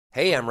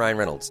Hey, I'm Ryan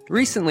Reynolds.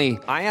 Recently,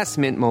 I asked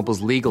Mint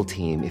Mobile's legal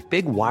team if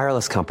big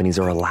wireless companies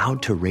are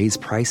allowed to raise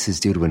prices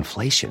due to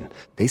inflation.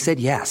 They said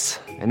yes.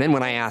 And then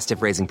when I asked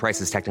if raising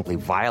prices technically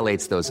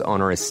violates those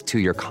onerous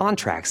two-year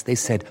contracts, they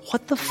said,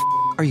 "What the f***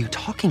 are you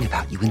talking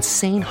about, you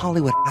insane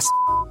Hollywood ass?"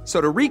 So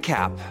to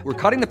recap, we're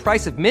cutting the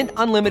price of Mint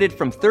Unlimited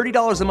from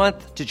 $30 a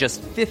month to just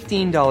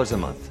 $15 a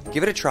month.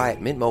 Give it a try at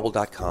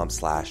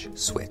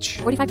mintmobile.com/switch.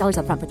 $45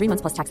 up front for 3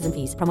 months plus taxes and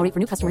fees. Promo rate for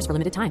new customers for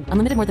limited time.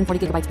 Unlimited more than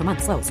 40 gigabytes per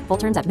month. Slows full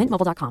terms at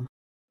mintmobile.com.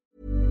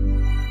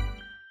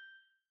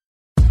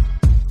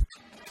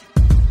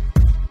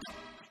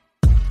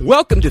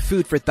 Welcome to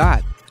Food for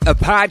Thought, a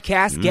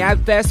podcast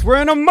gabfest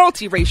wherein a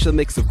multiracial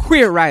mix of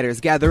queer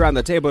writers gather around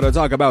the table to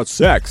talk about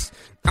sex,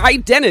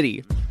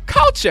 identity,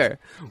 culture,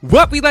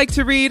 what we like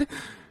to read,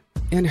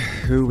 and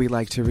who we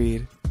like to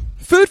read.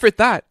 Food for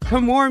Thought.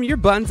 Come warm your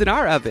buns in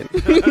our oven.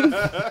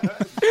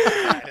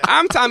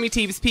 I'm Tommy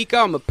Teves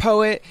Pico. I'm a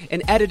poet,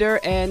 an editor,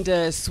 and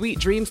a sweet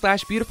dream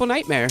 / beautiful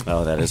nightmare.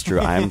 Oh, that is true.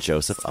 I am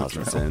Joseph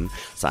Osmondson,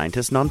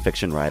 scientist,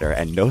 nonfiction writer,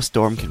 and no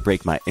storm can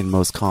break my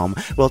inmost calm.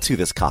 Well, to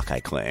this cock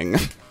I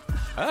cling.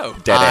 Oh.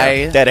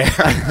 Dead air.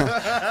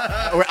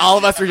 Where all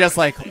of us were just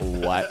like,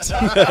 what?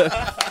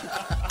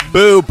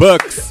 Boo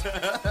books.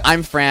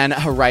 I'm Fran,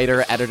 a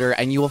writer, editor,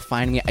 and you will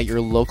find me at your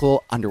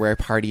local underwear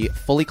party,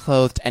 fully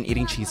clothed and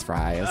eating cheese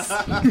fries.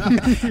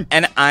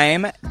 And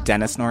I'm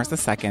Dennis Norris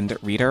II,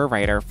 reader,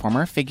 writer,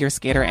 former figure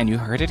skater, and you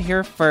heard it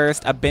here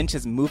first. A bench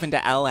is moving to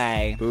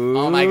LA. Ooh.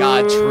 Oh my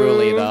God,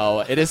 truly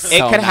though. It is so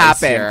It could nice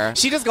happen. here.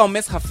 She just gonna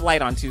miss her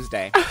flight on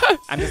Tuesday.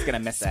 I'm just gonna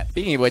miss it.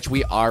 Speaking of which,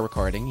 we are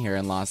recording here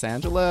in Los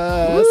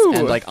Angeles. Ooh.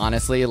 And like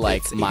honestly,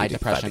 like It's my 85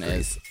 depression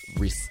degrees. is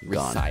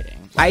residing.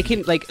 I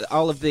can, like,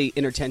 all of the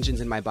inner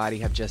tensions in my body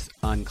have just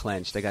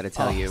unclenched, I gotta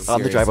tell you.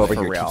 On the drive over for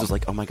here, real. Kids was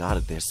like, oh my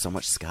God, there's so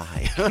much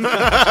sky.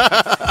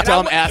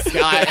 Dumb ass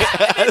guy.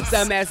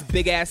 Dumbass,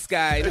 big ass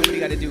guy. Nobody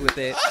got to do with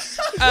it.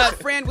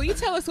 Fran, will you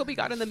tell us what we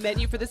got on the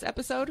menu for this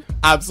episode?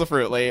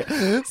 Absolutely.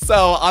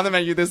 So on the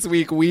menu this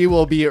week, we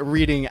will be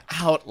reading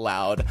out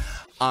loud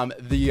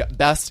the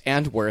best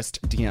and worst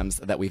DMs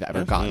that we've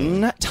ever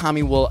gotten.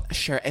 Tommy will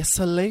share a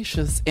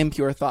salacious,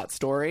 impure thought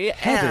story.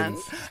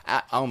 Heavens.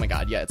 And, oh my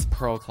God, yeah, it's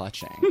pearl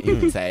clutching, you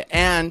could say.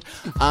 And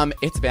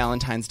it's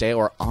Valentine's Day,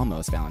 or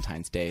almost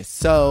Valentine's Day.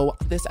 So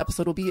this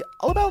episode will be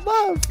all about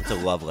love. It's a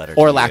love letter.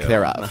 Or to lack you.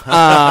 thereof.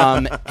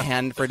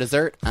 And for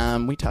dessert,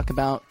 we talk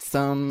about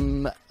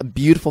some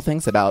beautiful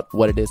things about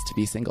what it is to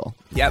be single.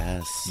 Yep.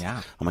 Yes.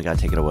 Yeah. Oh my God,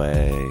 take it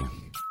away.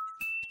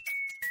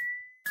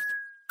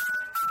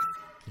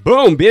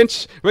 Boom,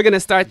 bitch. We're going to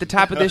start the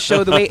top of this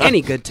show the way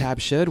any good top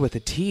should, with a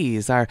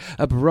tease, our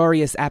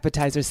uproarious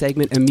appetizer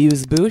segment,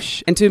 Amuse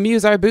Bouche. And to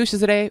amuse our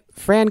bouches today,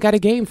 Fran got a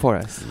game for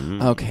us.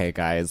 Okay,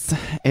 guys,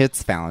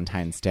 it's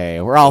Valentine's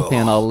Day. We're all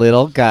feeling a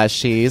little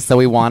gushy, so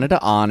we wanted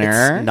to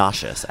honor... It's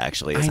nauseous,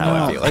 actually, is I how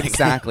know, I feel like.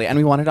 exactly. And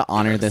we wanted to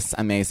honor this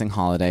amazing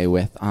holiday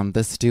with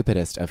the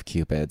stupidest of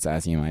cupids,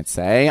 as you might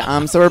say.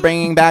 So we're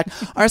bringing back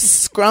our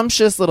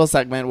scrumptious little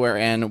segment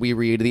wherein we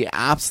read the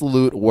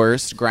absolute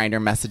worst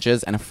Grindr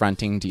messages and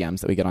affronting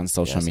DMs that we get on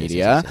social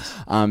media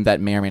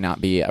that may or may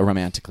not be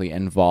romantically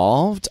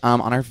involved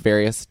on our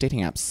various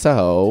dating apps.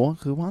 So,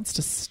 who wants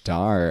to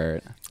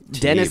start?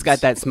 Dennis got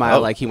that smile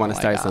like he want to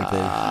start something.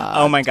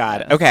 Oh my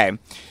God. Okay.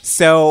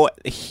 So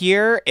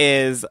here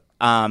is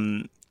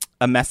a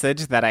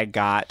message that I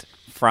got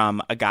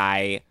from a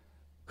guy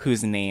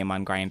whose name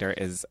on Grindr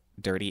is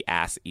Dirty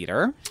Ass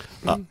Eater.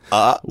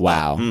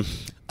 Wow.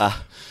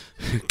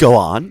 Go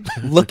on.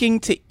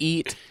 Looking to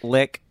eat,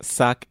 lick,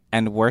 suck,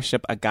 and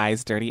worship a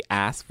guy's dirty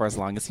ass for as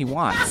long as he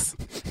wants.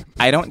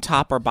 I don't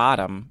top or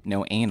bottom,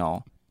 no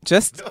anal.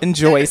 Just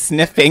enjoy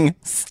sniffing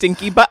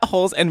stinky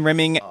buttholes and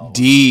rimming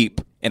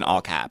deep in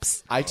all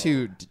caps. I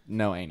too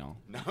no anal.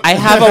 I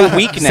have a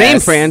weakness.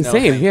 Same, Fran,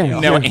 same, yeah.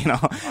 No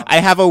anal.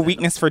 I have a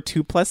weakness for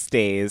 2+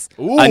 days.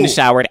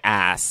 Unshowered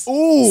ass.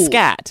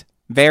 Scat.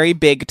 Very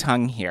big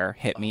tongue here.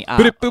 Hit me up.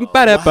 Ba-da-boom,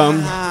 ba-da-bum.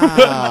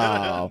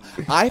 Wow.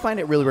 I find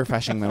it really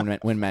refreshing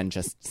when men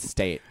just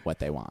state what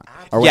they want.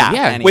 Or when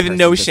Yeah, any with person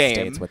no just shame.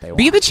 states what they want.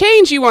 Be the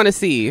change you want to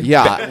see.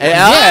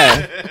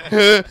 Yeah.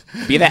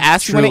 Be the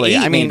ass you want to Truly. eat,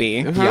 I mean,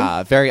 maybe.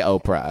 yeah, very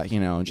Oprah,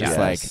 just Yes.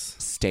 like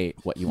state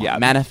what you want. Yeah.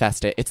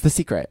 Manifest it. It's the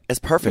secret. It's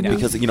perfect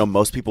because,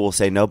 most people will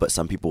say no, but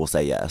some people will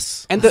say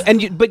yes.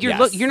 But you're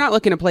Yes. you're not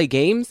looking to play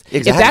games.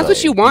 If Exactly. that's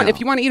what you want, No. if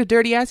you want to eat a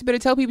dirty ass, you better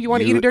tell people you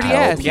want to eat a dirty tell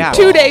ass. people.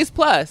 2 days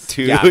plus.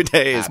 2 Yeah.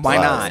 days. Why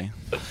plus.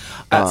 not?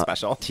 That's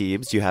special.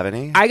 Teebs, do you have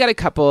any? I got a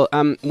couple.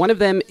 One of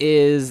them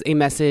is a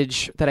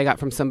message that I got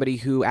from somebody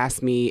who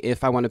asked me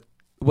if I want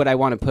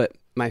to put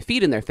my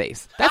feet in their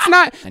face. That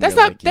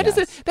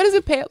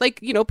doesn't pay,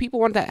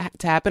 people want that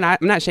to happen. I'm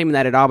not shaming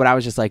that at all, but I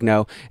was just like,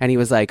 no. And he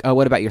was like, oh,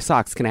 what about your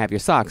socks? Can I have your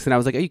socks? And I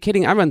was like, are you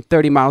kidding? I run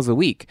 30 miles a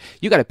week.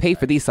 You got to pay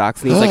for these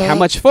socks. And he was like, how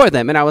much for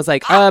them? And I was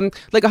like,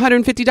 like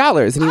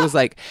 $150. And he was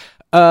like,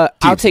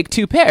 I'll take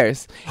 2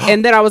 pairs.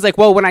 And then I was like,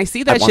 well, when I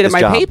see that I want shit in this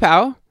my job.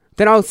 PayPal,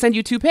 then I'll send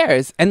you 2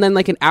 pairs. And then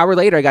like an hour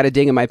later, I got a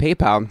ding in my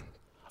PayPal.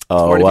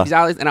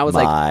 $450, and I was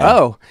like, my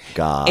oh,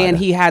 God. And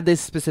he had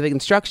this specific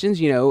instructions,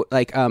 you know,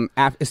 like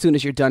as soon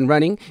as you're done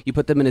running, you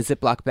put them in a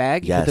Ziploc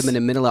bag, you put them in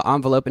a manila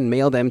envelope, and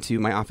mail them to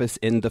my office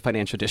in the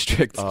financial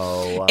district.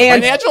 And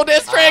Financial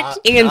district.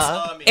 and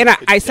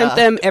I sent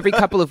them every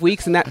couple of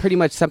weeks, and that pretty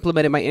much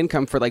supplemented my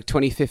income for like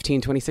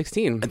 2015,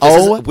 2016.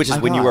 Which is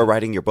when you were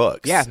writing your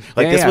books. Yeah.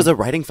 Like Yeah, this yeah. was a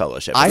writing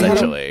fellowship,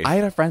 essentially. I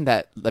had a friend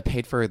that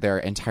paid for their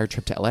entire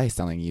trip to LA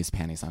selling used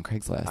panties on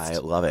Craigslist. I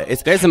love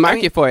it. There's a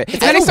market for it.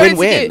 It's And like I a started to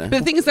win-win. get, but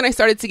the thing is, then I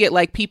started to get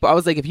like people. I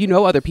was like, if you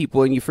know other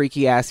people in your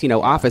freaky ass, you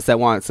know, office that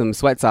want some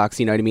sweat socks,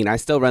 you know what I mean? I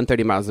still run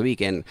 30 miles a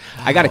week, and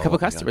I got a couple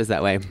customers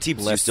that way. Do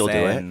you still do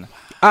it?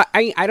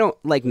 I don't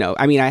like no.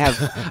 I mean, I have.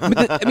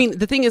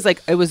 The thing is,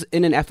 like, it was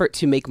in an effort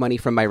to make money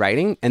from my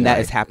writing, and that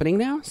is happening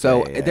now.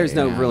 So there's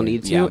no real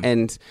need to,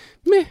 and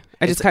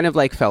I just kind of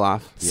like fell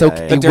off. So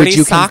The would Dirty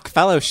you Sock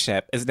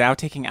Fellowship is now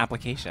taking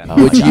application.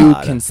 would you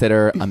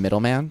consider a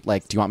middleman?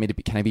 Like, do you want me to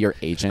be? Can I be your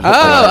agent?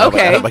 Oh,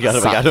 okay. Oh my God, oh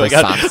my Sock- God, oh my for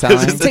God. sock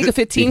selling? Just take a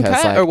 15 Because,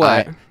 cut like, or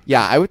what?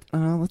 I would.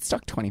 Let's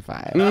talk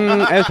 25.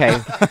 Okay,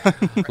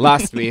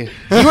 lost me.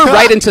 You were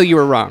right until you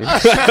were wrong.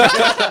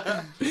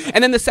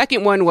 And then the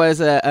second one was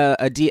a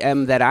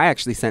DM that I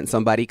actually sent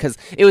somebody because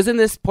it was in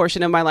this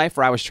portion of my life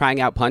where I was trying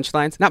out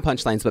punchlines, not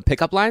punchlines, but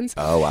pickup lines.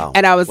 Oh, wow.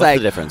 And I was What's like,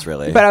 the difference,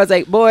 really? But I was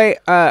like, boy,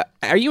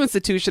 are you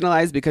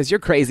institutionalized because you're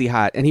crazy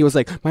hot? And he was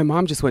like, my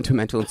mom just went to a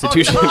mental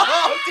institution.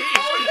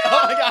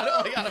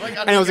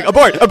 And I was like,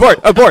 abort.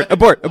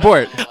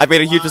 I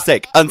made a huge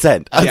mistake.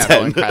 Unsend. Yeah,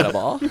 so Unsend.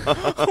 incredible.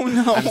 Oh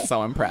no, I'm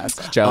so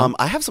impressed, Joe.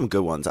 I have some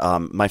good ones.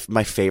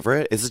 My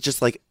favorite is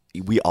just like,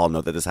 we all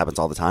know that this happens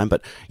all the time,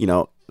 but you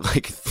know,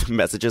 like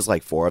messages,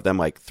 like 4 of them,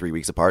 like 3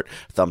 weeks apart.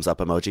 Thumbs up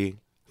emoji.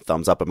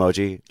 Thumbs up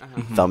emoji.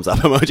 Thumbs up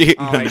emoji.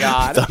 Oh my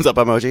God. Thumbs up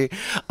emoji.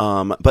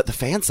 But the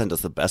fans send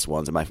us the best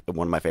ones. And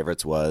one of my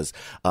favorites was,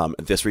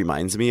 this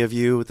reminds me of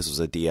you. This was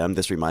a DM.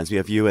 This reminds me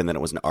of you. And then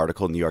it was an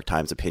article, New York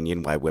Times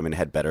opinion, why women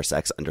had better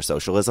sex under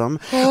socialism,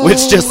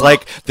 which just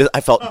like, I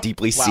felt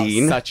deeply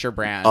seen. Such your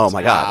brand. Oh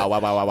my God.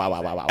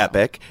 Wow.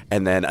 Epic.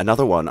 And then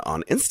another one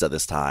on Insta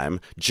this time.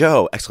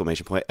 Joe,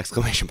 exclamation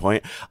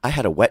point. I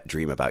had a wet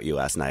dream about you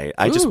last night.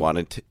 I just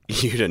wanted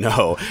you to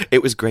know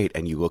it was great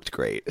and you looked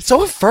great.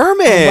 So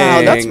affirming.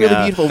 Wow, that's really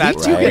beautiful.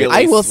 That's We do really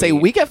I will say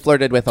sweet. we get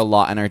flirted with a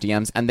lot in our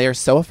DMs, and they are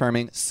so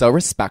affirming, so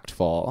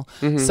respectful,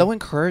 so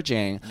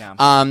encouraging.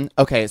 Yeah.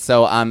 Okay,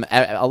 so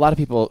a lot of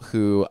people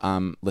who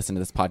listen to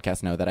this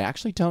podcast know that I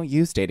actually don't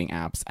use dating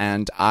apps,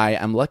 and I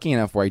am lucky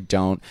enough where I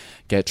don't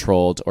get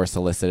trolled or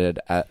solicited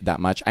that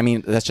much. I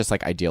mean, that's just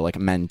like ideal. Like,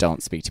 men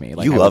don't speak to me.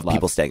 Like, You I love would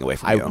people staying away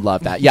from I you.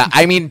 love that. Yeah,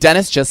 I mean,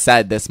 Dennis just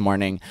said this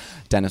morning.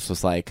 Dennis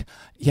was like,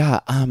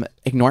 "Yeah,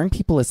 ignoring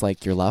people is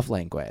like your love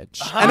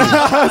language." And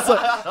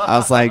I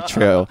was like,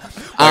 true.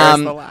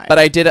 the line? But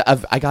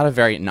I got a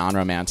very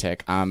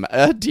non-romantic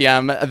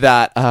DM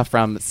that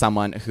from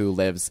someone who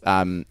lives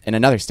in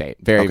another state,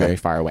 very very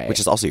far away, Which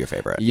is also your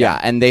favorite. yeah.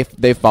 And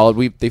we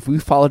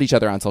followed each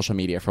other on social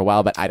media for a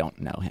while, but I don't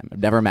know him. I've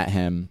never met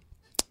him.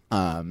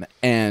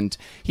 And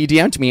he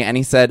DM'd me and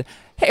he said,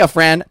 "Hey,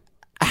 friend.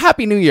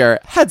 Happy New Year.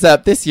 Heads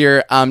up, this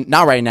year,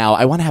 not right now,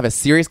 I want to have a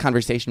serious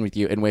conversation with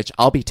you in which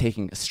I'll be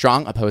taking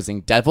strong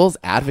opposing devil's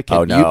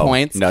advocate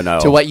viewpoints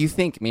to what you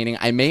think, meaning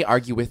I may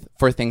argue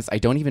for things I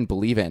don't even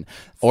believe in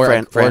or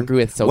agree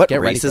with. So what get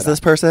ready race for is that." this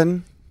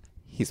person?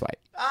 He's white.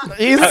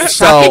 He's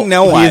Shocking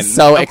no one. He's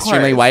so Of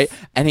extremely course. white,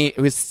 and he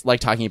was like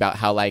talking about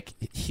how like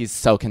he's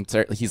so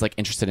concerned. He's like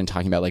interested in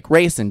talking about like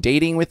race and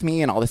dating with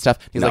me and all this stuff.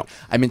 He's like,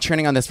 I've been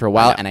churning on this for a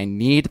while, and I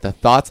need the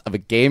thoughts of a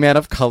gay man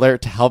of color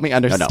to help me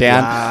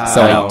understand,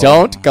 so I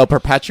don't go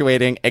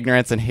perpetuating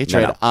ignorance and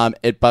hatred.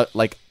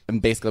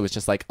 Basically was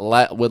just like,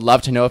 would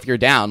love to know if you're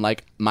down.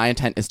 Like, my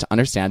intent is to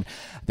understand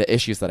the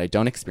issues that I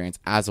don't experience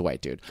as a white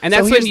dude. And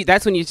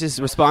that's when you just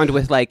respond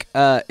with like,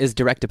 is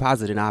direct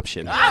deposit an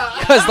option?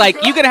 Because like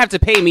you're gonna have to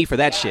pay me for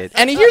that shit.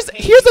 And here's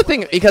the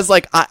thing, because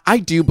like I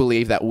do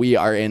believe that we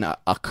are in a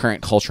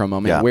current cultural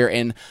moment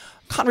wherein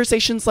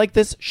conversations like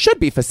this should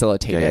be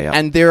facilitated,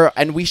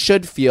 and we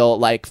should feel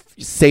like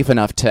safe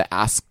enough to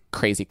ask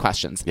crazy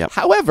questions. Yep.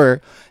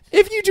 However,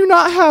 if you do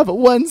not have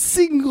one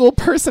single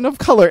person of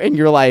color in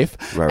your life,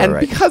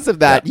 because of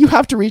that, you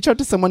have to reach out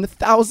to someone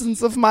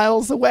thousands of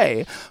miles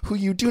away who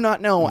you do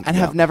not know and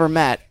have never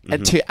met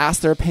and to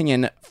ask their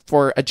opinion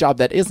for a job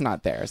that is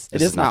not theirs.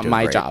 It is not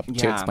my job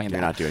to explain that.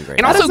 You're not doing great.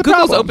 And That also, is the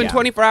Google's problem. open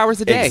 24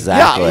 hours a day.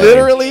 Exactly. Yeah,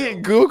 literally,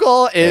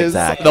 Google is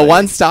the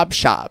one-stop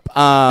shop.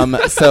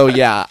 So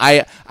yeah,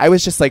 I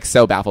was just like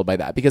so baffled by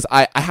that because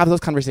I have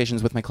those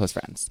conversations with my close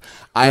friends.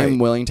 I'm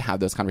willing to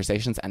have those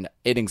conversations and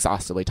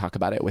exhaustively talk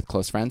about it with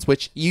close friends,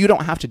 which you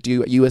don't have to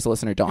do. You as a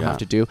listener don't have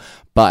to do,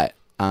 but.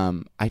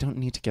 I don't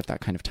need to give that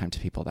kind of time to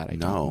people that I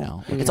don't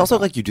know. It's also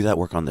like you do that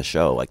work on the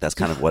show. Like that's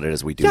kind of what it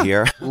is we do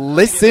here.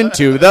 Listen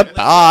to the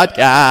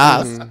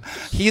podcast.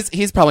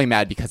 He's probably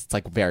mad because it's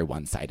like very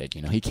one-sided.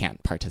 You know, he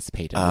can't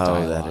participate in the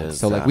dialogue. that is,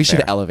 so like we should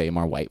fair. elevate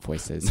more white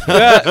voices.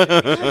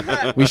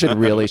 We should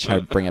really try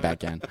to bring it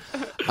back in.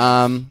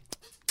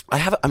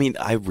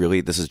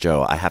 This is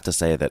Joe. I have to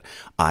say that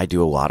I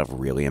do a lot of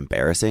really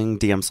embarrassing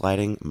DM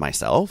sliding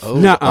myself.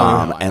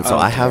 Nuh-uh. And so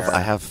I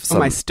have some.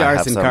 My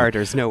stars and some,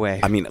 garters, no way.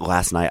 I mean,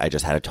 last night I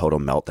just had a total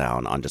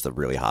meltdown on just a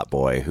really hot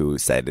boy who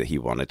said that he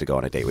wanted to go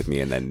on a date with me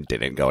and then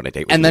didn't go on a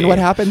date with me. And then what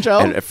happened, Joe?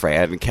 And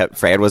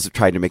Fran was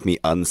trying to make me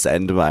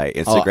unsend my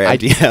Instagram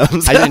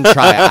DMs. I didn't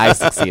try. I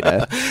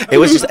succeeded. It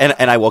was just,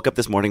 and I woke up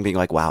this morning being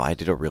like, wow, I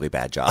did a really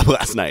bad job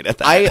last night at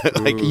that. I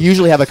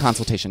usually have a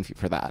consultation fee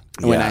for that.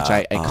 When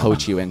actually I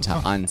coach you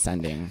into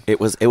unsending. It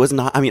was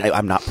not. I mean,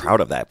 I'm not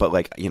proud of that, but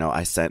like, you know,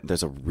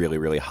 there's a really,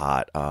 really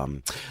hot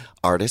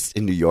artist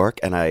in New York,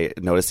 and I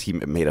noticed he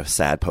made a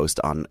sad post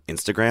on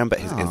Instagram, but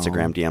his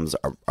Instagram DMs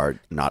are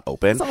not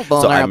open.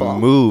 So I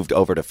moved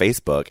over to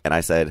Facebook and I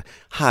said,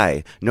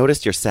 "Hi,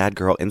 noticed your sad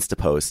girl Insta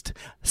post.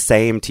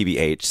 Same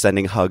TBH,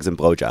 sending hugs and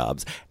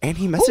blowjobs." And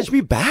he messaged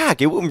me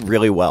back. It went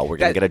really well. We're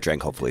gonna get a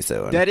drink hopefully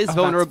soon. That is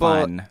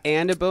vulnerable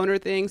and a boner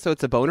thing, so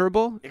it's a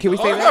bonerable. Can we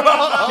say that?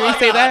 Can we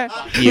say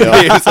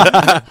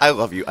that? I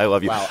love you.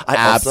 Wow, I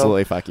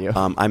absolutely fuck you.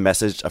 I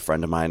messaged a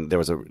friend of mine. There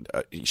was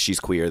she's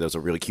queer. There was a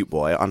really cute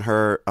boy on her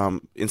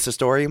Insta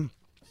story.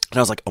 And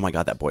I was like, oh my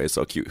God, that boy is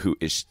so cute. Who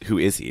is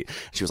he?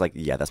 She was like,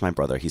 yeah, that's my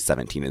brother. He's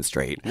 17 and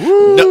straight.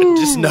 No,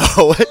 just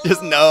no.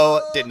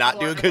 Did not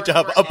do a good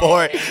job.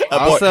 Abort.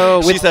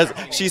 Also,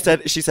 she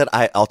said,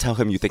 I'll tell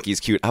him you think he's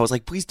cute. I was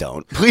like, please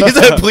don't. Please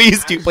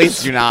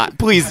do not.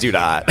 Please do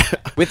not.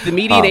 With the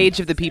median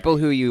age of the people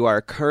who you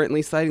are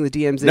currently sliding the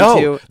DMs no,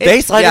 into. They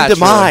slide into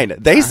true. mine.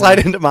 They slide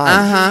into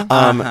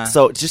mine.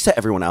 So just to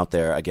everyone out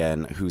there,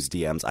 again, whose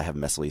DMs I have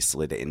messily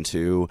slid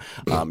into,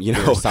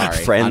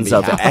 friends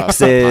of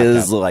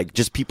exes, like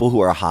just people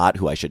who are hot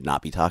who I should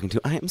not be talking to.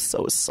 I am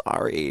so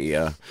sorry.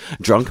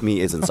 Drunk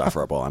me is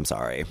insufferable. I'm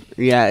sorry.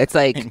 Yeah, it's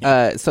like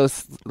so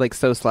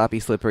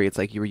sloppy, slippery. It's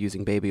like you were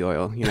using baby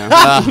oil. You know,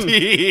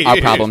 our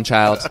problem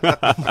child.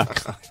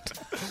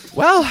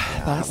 Well,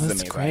 that was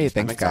amazing. great.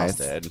 Thanks, guys.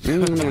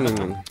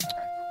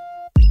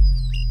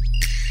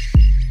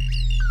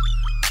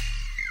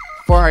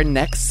 For our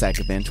next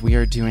segment, we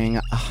are doing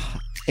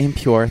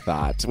Impure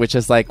Thought, which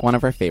is like one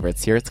of our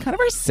favorites here. It's kind of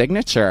our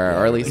signature,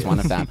 or at least one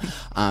of them,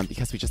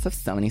 because we just have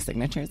so many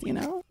signatures, you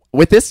know?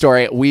 With this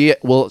story, we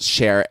will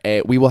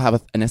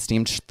have an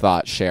esteemed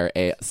thought share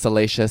a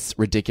salacious,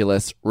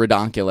 ridiculous,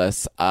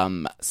 redonkulous,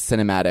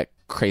 cinematic,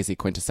 crazy,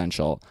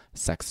 quintessential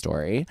sex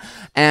story.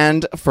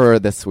 And for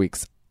this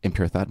week's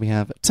Impure Thought, we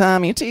have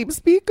Tommy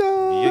Teamspeaker,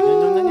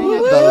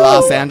 the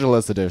Los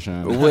Angeles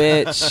edition.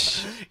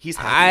 Which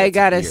I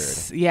gotta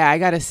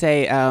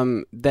say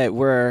that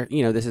we're,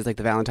 this is like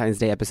the Valentine's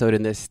Day episode,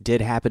 and this did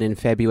happen in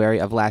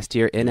February of last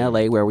year in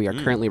LA, where we are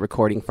currently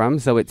recording from.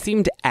 So it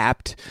seemed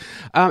apt.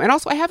 And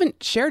also, I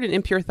haven't shared an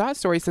Impure Thought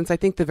story since I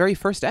think the very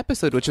first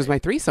episode, which was my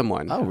threesome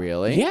one. Oh,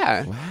 really?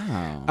 Yeah.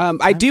 Wow.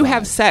 I do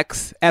have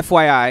sex,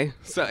 FYI.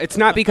 So it's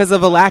not because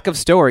of a lack of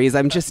stories.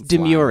 I'm just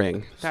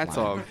demurring. That's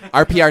all.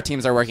 Our PR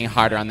teams are working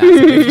harder on that.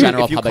 So the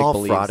general if you public call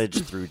believes.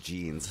 fraudage through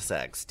jeans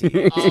sex,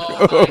 T.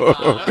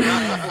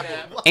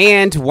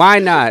 And why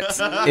not?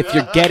 If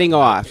you're getting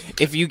off.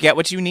 If you get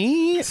what you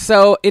need.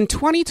 So in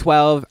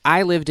 2012,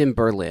 I lived in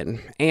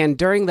Berlin. And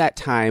during that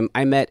time,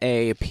 I met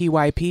a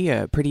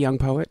PYP, a pretty young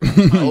poet.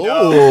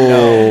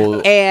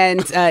 No. And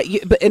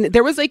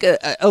there was like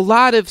a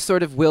lot of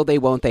sort of will they,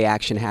 won't they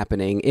action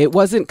happening. It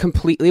wasn't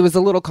completely, it was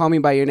a little Call Me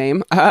By Your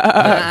Name.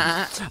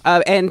 But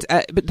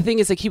the thing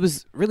is, like, he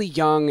was really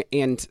young,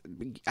 and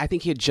I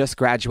think he had just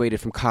graduated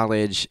from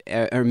college,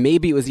 or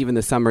maybe it was even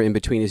the summer in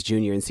between his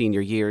junior and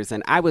senior years.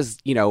 And I was,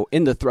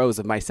 in the throes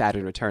of my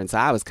Saturn return, so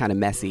I was kind of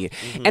messy.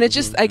 And it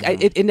just,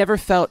 it never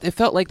felt, it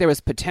felt like there was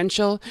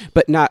potential,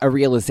 but not a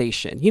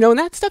realization. And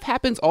that stuff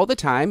happens all the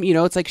time.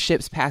 It's like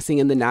ships passing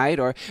in the night,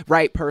 or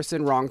right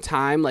person, wrong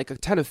time. Like, a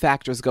ton of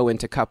factors go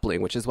into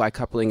coupling, which is why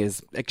coupling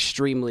is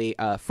extremely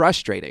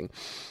frustrating.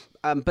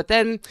 But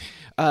then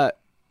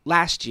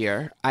last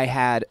year, I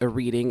had a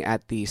reading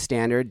at the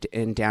Standard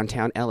in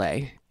downtown LA.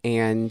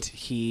 And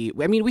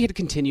we had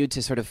continued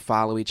to sort of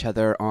follow each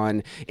other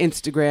on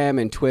Instagram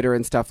and Twitter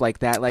and stuff like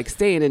that, like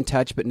staying in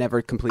touch, but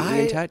never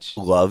completely in touch.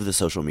 I love the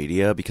social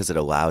media because it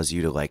allows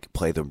you to like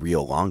play the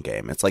real long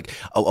game. It's like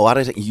a lot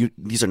of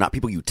these are not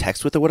people you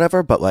text with or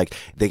whatever, but like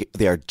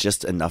they are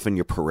just enough in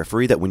your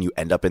periphery that when you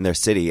end up in their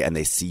city and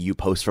they see you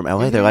post from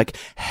LA, they're like,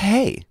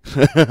 hey.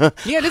 Yeah,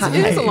 it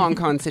is a long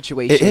con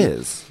situation. It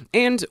is.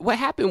 And what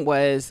happened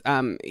was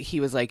he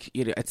was like,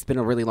 it's been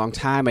a really long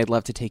time. I'd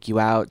love to take you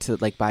out to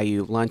like buy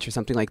you lunch or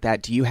something like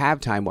that. Do you have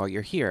time while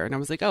you're here? And I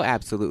was like, oh,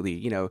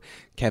 absolutely.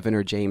 Kevin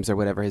or James or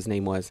whatever his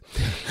name was.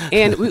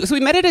 And so we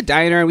met at a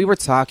diner and we were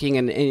talking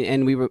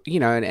and we were,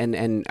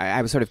 and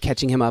I was sort of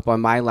catching him up on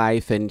my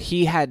life, and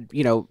he had,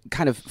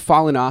 kind of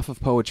fallen off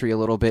of poetry a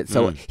little bit.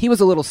 So he was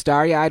a little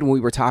starry-eyed when we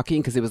were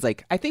talking, because it was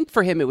like, I think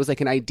for him it was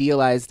like an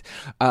idealized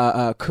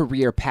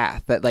career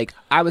path that like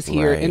I was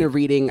here in a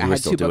reading. I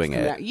had 2 books coming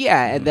out.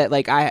 Yeah, and that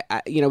like I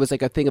it was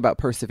like a thing about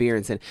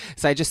perseverance. And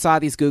so I just saw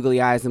these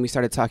googly eyes and we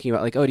started talking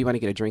about like, oh, do you want to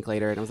get a drink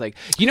later? And I was like,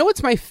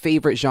 what's my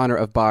favorite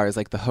genre of bar is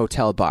like the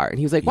hotel bar. And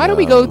he was He's like, why don't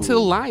we go to the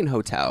Line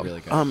Hotel?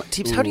 Really good.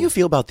 Teams, how do you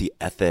feel about the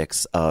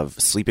ethics of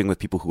sleeping with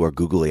people who are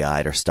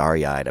googly-eyed or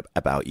starry-eyed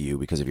about you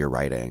because of your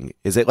writing?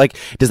 Is it like,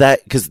 because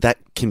that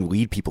can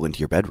lead people into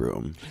your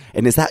bedroom,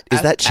 and is that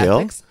chill?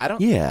 Ethics? I don't.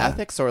 Yeah.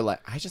 Ethics or like,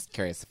 I just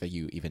curious if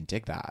you even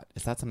dig that.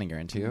 Is that something you're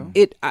into?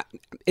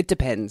 It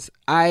depends.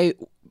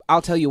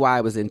 I'll tell you why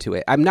I was into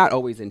it. I'm not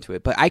always into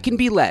it, but I can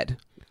be led.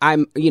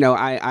 I'm,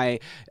 I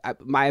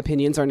my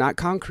opinions are not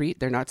concrete.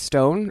 They're not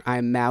stone.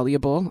 I'm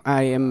malleable.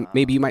 I am,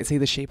 maybe you might say,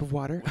 the shape of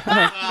water. Oh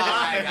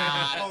my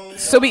God.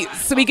 So we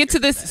get to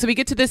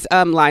this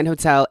Line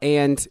Hotel,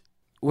 and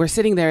we're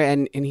sitting there,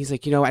 and he's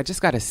like, I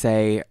just got to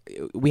say,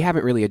 we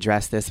haven't really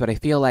addressed this, but I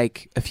feel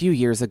like a few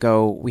years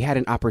ago we had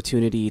an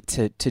opportunity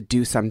to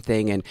do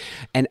something,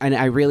 and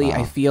I really,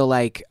 I feel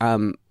like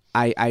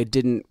I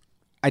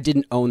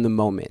didn't own the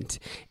moment,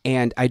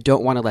 and I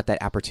don't want to let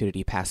that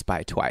opportunity pass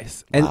by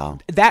twice.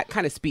 And that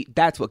kind of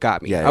that's what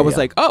got me. Yeah, I was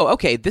like, oh,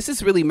 okay, this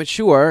is really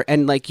mature,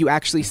 and like you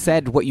actually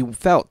said what you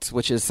felt,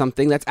 which is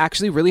something that's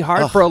actually really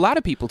hard for a lot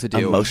of people to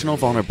do. Emotional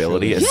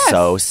vulnerability is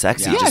so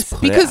sexy. Yes, Just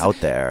put it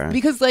out there.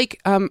 Because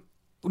like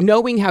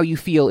knowing how you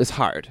feel is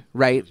hard,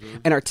 right? Mm-hmm.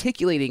 And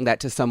articulating that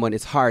to someone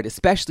is hard,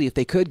 especially if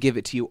they could give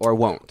it to you or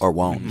won't.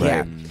 Right?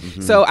 Yeah. Mm-hmm.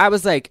 So I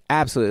was like,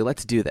 absolutely,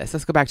 let's do this.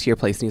 Let's go back to your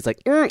place. And he's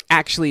like,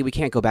 actually, we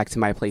can't go back to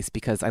my place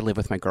because I live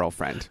with my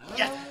girlfriend.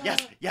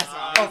 Yes.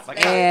 Oh my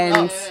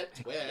God.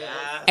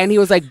 And he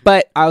was like,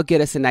 but I'll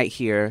get us a night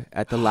here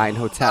at the Line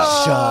Hotel.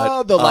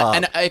 Shut up.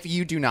 And if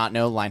you do not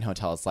know, Line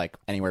Hotel is like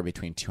anywhere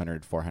between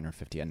 $200 to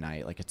 $450 a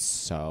night. Like, it's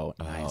so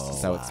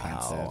nice, so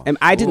expensive. And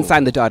I didn't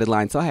sign the dotted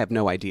line, so I have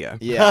no idea.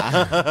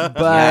 Yeah.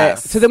 But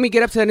so then we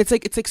get up to it, and it's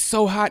like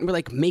so hot, and we're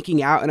like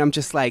making out, and I'm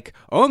just like,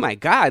 oh my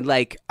God,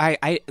 like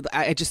I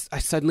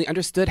suddenly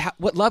understood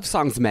what love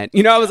songs meant.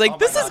 I was like,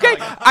 this is great.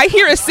 I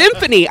hear a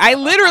symphony. I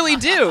literally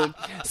do.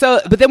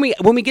 So, but then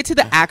when we get to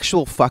the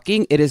actual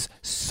fucking, it is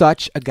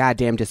such a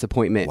goddamn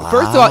disappointment. Wow.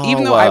 First of all,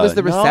 even though I was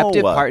the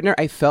receptive partner,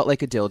 I felt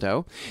like a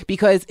dildo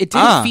because it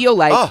didn't feel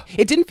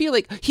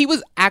like he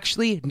was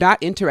actually not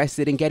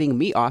interested in getting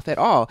me off at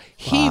all.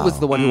 He was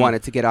the one who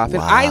wanted to get off,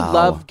 and I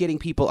love getting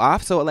people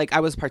off. So like I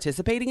was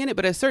participating in it,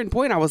 but at a certain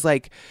point I was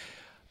like,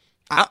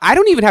 I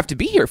don't even have to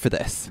be here for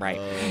this. Right.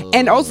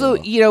 And also,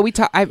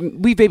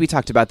 we've maybe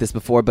talked about this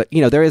before, but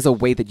there is a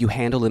way that you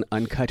handle an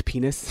uncut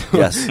penis.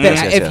 Yes.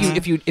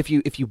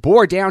 If you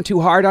bore down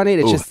too hard on it,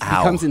 it just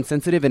becomes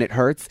insensitive and it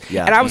hurts.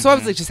 Yeah. And I was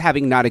like just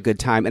having not a good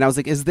time. And I was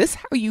like, is this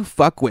how you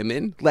fuck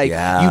women? Like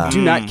you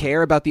do not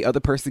care about the other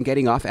person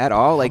getting off at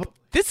all? Like,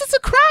 this is a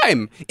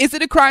crime. Is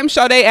it a crime?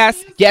 Sade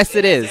asked. Yes,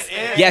 it is.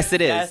 Yes,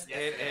 it is. Yes,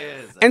 it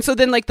is. And so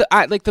then,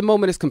 the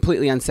moment is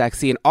completely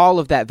unsexy, and all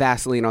of that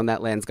Vaseline on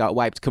that lens got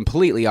wiped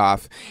completely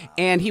off.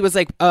 And he was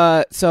like,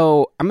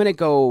 "So I'm gonna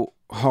go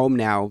home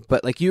now,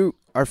 but like you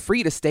are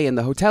free to stay in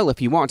the hotel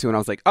if you want to." And I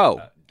was like, "Oh,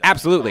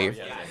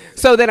 absolutely."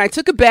 So then I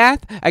took a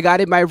bath. I got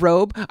in my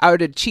robe. I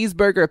ordered a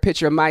cheeseburger, a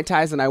pitcher of Mai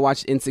Tais, and I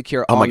watched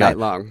Insecure all night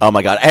long. Oh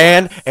my God!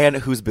 And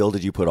whose bill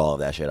did you put all of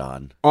that shit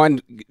on?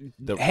 On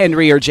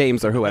Henry or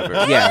James or whoever.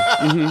 Yeah.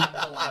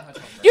 Mm-hmm.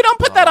 You don't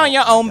put that on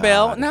your own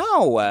bill.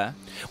 No.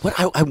 What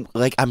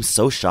I'm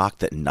so shocked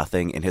that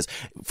nothing in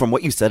from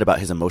what you said about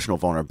his emotional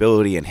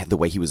vulnerability and the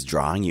way he was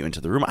drawing you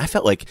into the room, I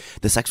felt like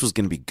the sex was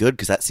going to be good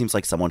because that seems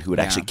like someone who would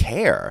actually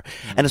care,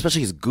 and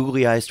especially his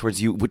googly eyes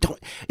towards you.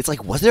 It's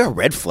like, was there a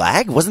red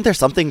flag? Wasn't there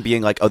something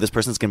being like, oh, this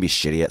person's going to be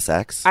shitty at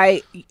sex?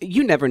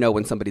 You never know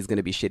when somebody's going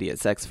to be shitty at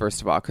sex.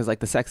 First of all, because like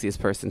the sexiest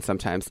person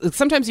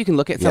sometimes you can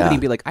look at somebody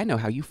and be like, I know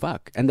how you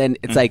fuck, and then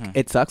it's like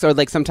it sucks, or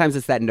like sometimes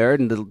it's that nerd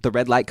and the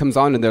red light comes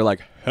on and they're like,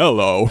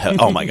 hello.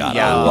 Oh my God,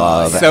 yeah. I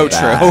love so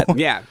that. True.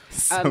 Yeah.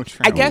 So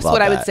true. I guess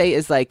what I would say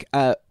is like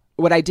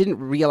what I didn't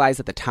realize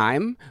at the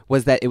time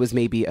was that it was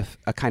maybe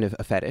a kind of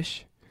a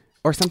fetish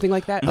or something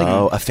like that. Like,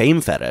 a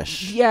fame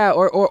fetish. Yeah,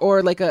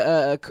 or like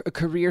a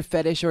career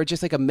fetish, or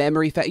just like a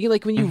memory fetish.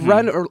 Like when you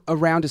run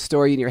around a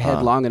story in your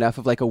head long enough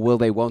of like a will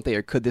they, won't they,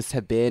 or could this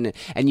have been,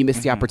 and you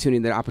miss the opportunity,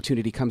 and the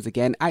opportunity comes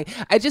again.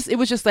 It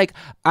was just like,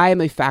 I am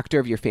a factor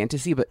of your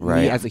fantasy, but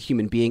me as a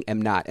human being am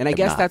not. And I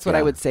guess that's what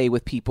I would say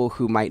with people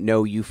who might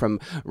know you from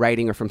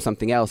writing or from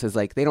something else, is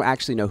like they don't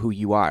actually know who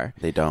you are.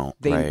 They don't.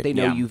 They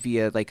know you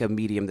via like a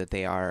medium that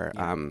they are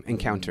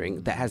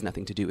encountering that has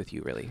nothing to do with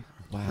you, really.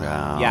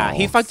 Wow. Yeah,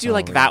 he fucked you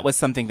like that was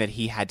something that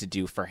he had to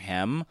do for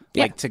him,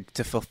 like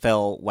to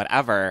fulfill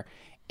whatever,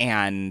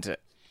 and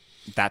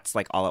that's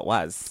like all it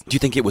was. Do you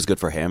think it was good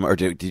for him, or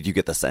did you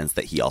get the sense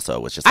that he also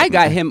was just like, I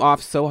got him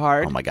off so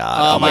hard. Oh my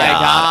God. Oh my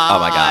God. Oh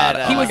my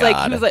God. He was like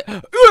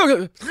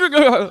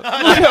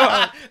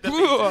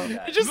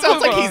It just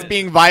sounds like he's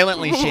being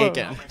violently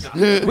shaken.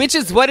 Which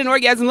is what an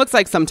orgasm looks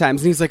like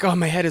sometimes. And he's like, oh,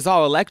 my head is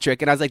all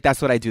electric. And I was like,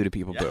 that's what I do to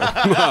people, boo.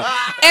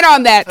 And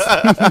on that,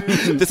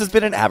 this has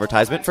been an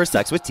advertisement for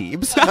Sex with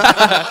Teebs.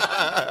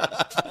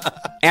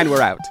 And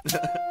we're out.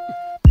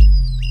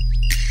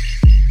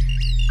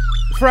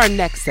 For our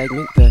next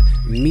segment, the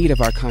meat of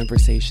our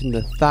conversation,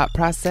 the thought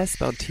process,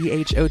 spelled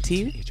THOT.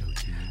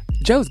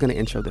 Joe's going to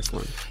intro this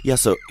one. Yeah,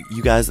 so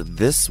you guys,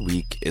 this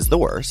week is the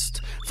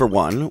worst. For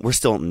one, we're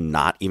still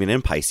not even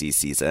in Pisces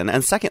season.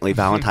 And secondly,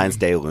 Valentine's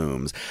Day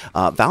looms.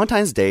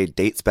 Valentine's Day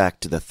dates back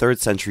to the 3rd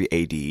century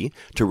AD,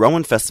 to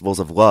Roman festivals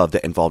of love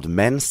that involved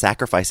men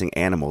sacrificing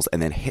animals and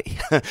then,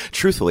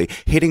 truthfully,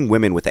 hitting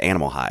women with the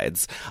animal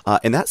hides.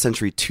 In that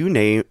century, two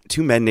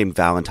men named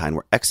Valentine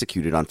were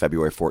executed on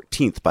February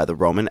 14th by the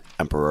Roman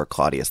Emperor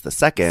Claudius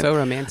II. So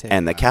romantic.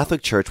 And the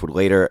Catholic Church would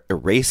later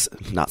erase,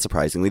 not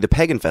surprisingly, the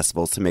pagan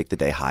festivals to make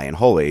the day high and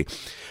holy.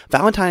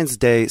 Valentine's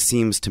Day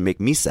seems to make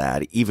me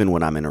sad even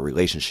when I'm in a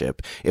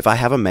relationship. If I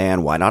have a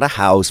man, why not a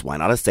house? Why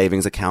not a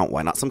savings account?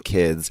 Why not some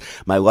kids?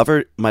 My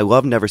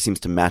love never seems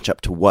to match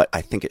up to what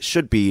I think it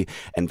should be,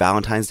 and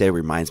Valentine's Day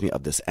reminds me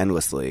of this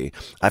endlessly.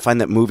 I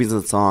find that movies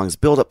and songs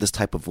build up this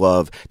type of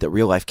love that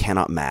real life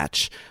cannot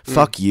match.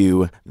 Fuck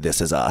you, this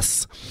is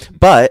us.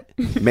 But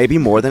maybe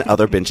more than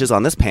other benches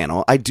on this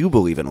panel, I do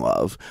believe in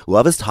love.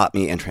 Love has taught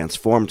me and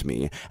transformed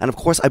me. And of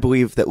course, I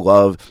believe that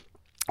love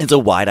is a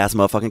wide-ass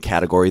motherfucking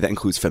category that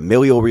includes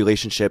familial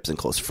relationships and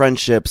close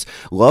friendships.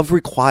 Love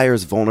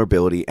requires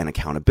vulnerability and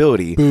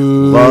accountability.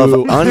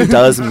 Love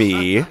undoes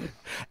me,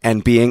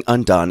 and being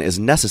undone is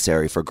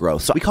necessary for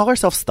growth. So we call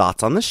ourselves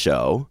Thoughts on the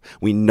show.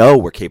 We know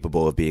we're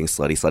capable of being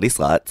slutty, slutty,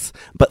 sluts.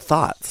 But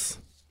thoughts,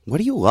 what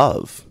do you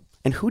love?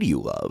 And who do you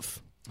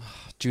love?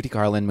 Judy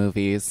Garland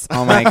movies.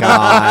 Oh my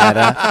God.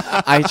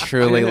 I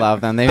truly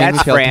love them. They make me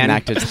That's feel Fran.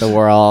 connected to the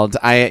world.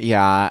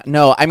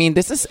 No, I mean,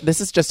 this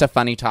is just a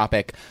funny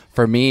topic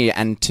for me.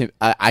 And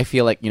I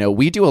feel like,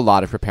 we do a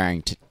lot of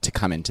preparing to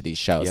come into these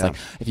shows. Yeah. Like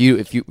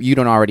if you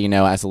don't already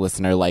know as a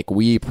listener, like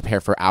we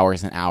prepare for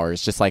hours and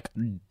hours, just like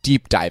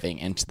deep diving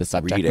into the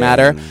subject Reading.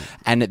 matter.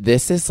 And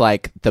this is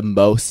like the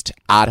most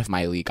out of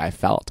my league I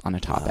felt on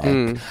a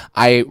topic.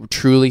 I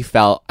truly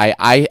felt,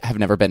 I have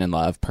never been in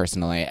love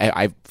personally.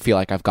 I feel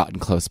like I've gotten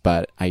close,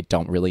 but I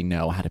don't really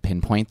know how to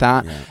pinpoint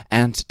that. Yeah.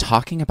 And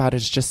talking about it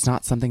is just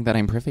not something that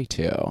I'm privy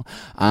to.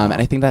 And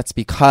I think that's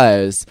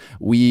because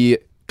we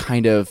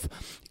kind of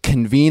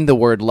convene the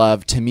word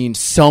love to mean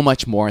so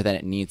much more than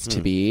it needs to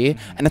be.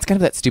 And that's kind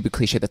of that stupid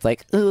cliche that's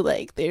like, oh,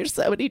 like there's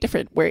so many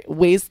different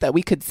ways that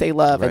we could say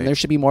love, and there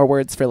should be more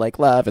words for like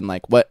love, and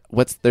like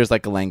what's there's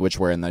like a language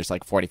where and there's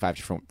like 45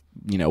 different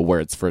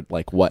words for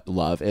like what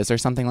love is or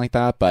something like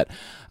that. But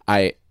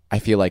I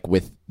feel like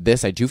with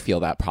this, I do feel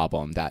that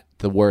problem that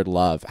the word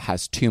love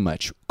has too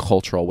much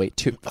cultural weight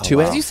to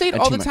it. You say it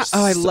and all too the time. much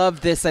I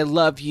love this. I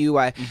love you.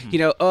 I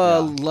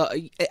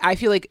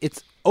feel like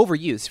it's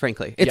overused,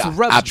 frankly. It's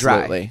rubbed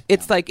absolutely. dry.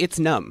 It's like it's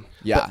numb.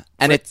 Yeah.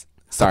 And it's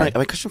sorry.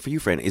 My question for you,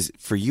 Fran, is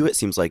for you, it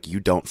seems like you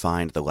don't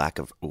find the lack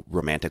of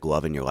romantic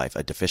love in your life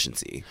a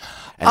deficiency.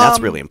 And that's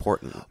really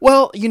important.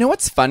 Well,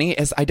 what's funny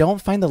is I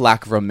don't find the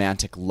lack of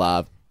romantic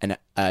love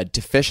a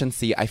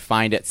deficiency. I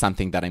find it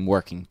something that I'm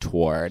working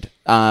toward.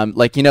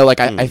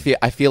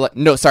 I feel like,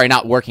 no, sorry,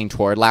 not working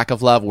toward lack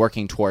of love,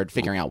 working toward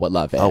figuring out what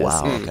love is. Oh,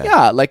 wow. Okay.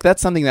 Yeah. Like that's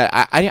something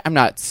that I'm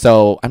not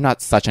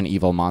such an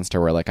evil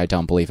monster where like I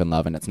don't believe in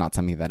love and it's not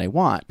something that I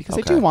want, because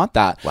I do want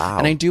that. Wow.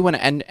 And I do want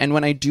to, and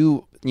when I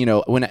do,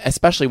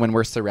 especially when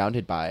we're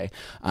surrounded by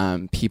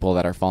people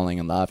that are falling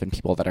in love and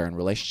people that are in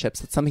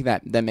relationships, it's something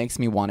that makes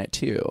me want it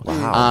too.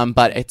 Wow.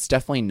 But it's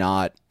definitely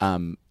not,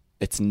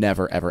 it's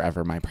never, ever,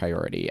 ever my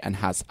priority, and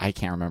I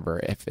can't remember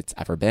if it's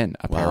ever been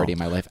a priority in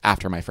my life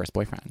after my first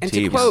boyfriend. And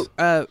to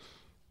quote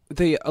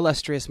the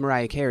illustrious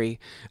Mariah Carey,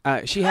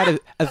 she had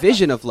a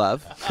vision of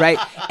love, right?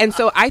 And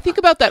so I think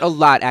about that a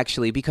lot,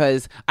 actually,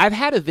 because I've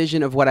had a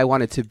vision of what I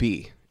wanted to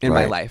be in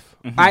my life.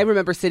 I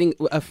remember sitting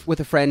with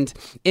a friend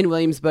in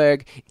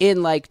Williamsburg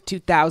in like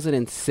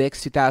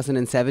 2006,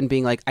 2007,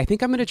 being like, I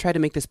think I'm going to try to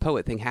make this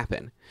poet thing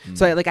happen.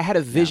 So I had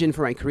a vision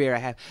for my career. I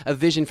have a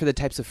vision for the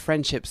types of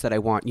friendships that I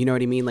want. You know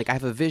what I mean? Like I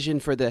have a vision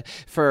for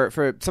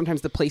for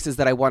sometimes the places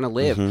that I want to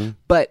live,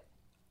 but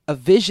a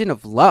vision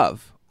of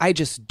love I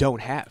just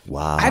don't have.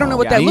 Wow. I don't know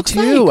what that Me looks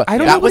too. like. I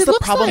don't know that what was it the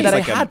looks problem like. that I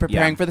had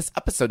preparing for this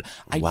episode.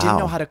 I didn't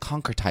know how to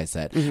concretize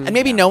it. And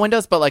maybe no one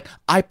does, but like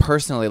I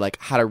personally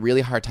had a really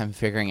hard time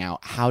figuring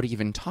out how to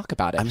even talk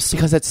about it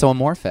because it's so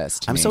amorphous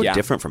to I'm me. so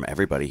different from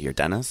everybody here.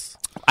 Dennis?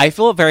 I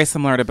feel very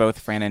similar to both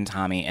Fran and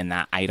Tommy in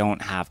that I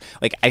don't have,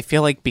 I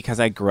feel like because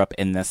I grew up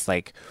in this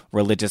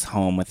religious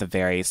home with a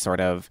very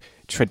sort of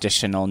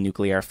traditional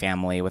nuclear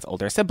family with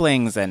older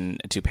siblings and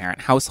a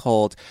 2-parent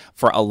household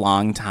for a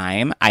long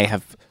time, I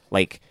have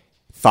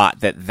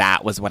thought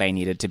that was what I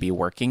needed to be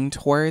working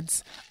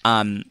towards.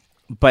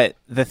 But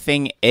the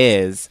thing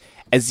is,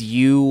 as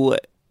you,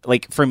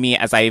 for me,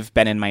 as I've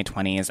been in my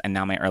 20s and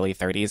now my early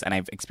 30s, and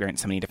I've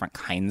experienced so many different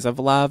kinds of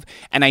love,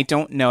 and I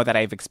don't know that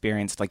I've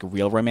experienced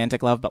real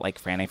romantic love, but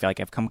Fran, I feel like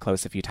I've come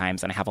close a few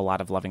times, and I have a lot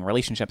of loving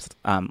relationships,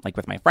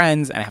 with my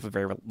friends, and I have a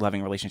very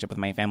loving relationship with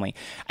my family.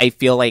 I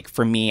feel like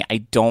for me, I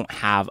don't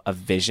have a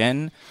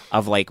vision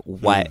of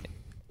what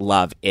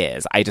love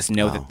is. I just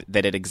know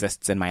that it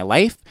exists in my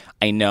life.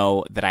 I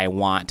know that I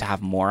want to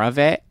have more of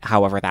it,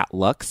 however that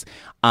looks.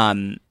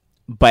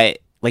 But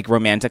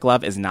romantic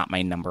love is not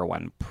my number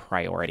one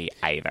priority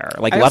either.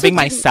 Loving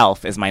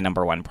myself is my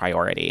number one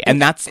priority. And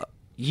that's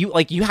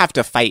you have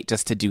to fight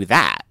just to do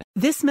that.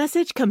 This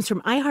message comes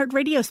from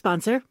iHeartRadio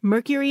sponsor,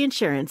 Mercury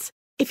Insurance.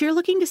 If you're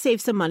looking to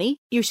save some money,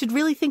 you should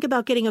really think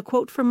about getting a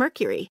quote from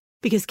Mercury,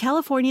 because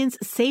Californians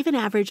save an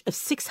average of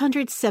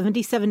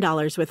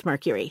 $677 with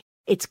Mercury.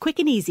 It's quick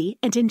and easy,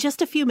 and in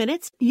just a few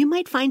minutes, you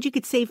might find you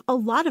could save a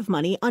lot of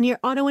money on your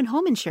auto and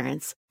home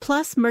insurance.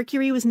 Plus,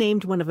 Mercury was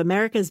named one of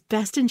America's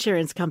best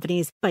insurance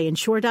companies by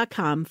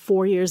Insure.com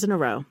 4 years in a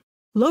row.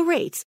 Low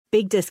rates,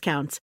 big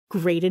discounts,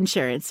 great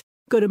insurance.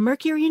 Go to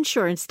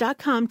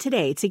MercuryInsurance.com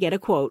today to get a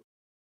quote.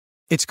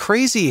 It's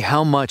crazy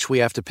how much we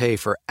have to pay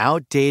for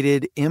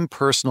outdated,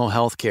 impersonal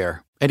healthcare,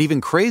 and even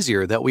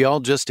crazier that we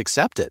all just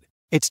accept it.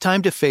 It's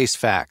time to face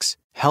facts.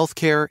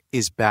 Healthcare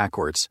is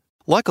backwards.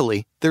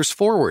 Luckily, there's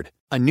Forward,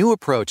 a new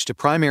approach to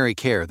primary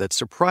care that's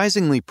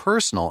surprisingly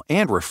personal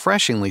and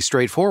refreshingly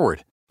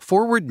straightforward.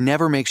 Forward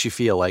never makes you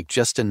feel like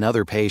just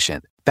another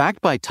patient.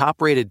 Backed by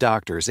top-rated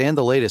doctors and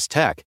the latest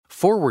tech,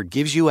 Forward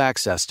gives you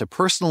access to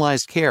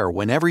personalized care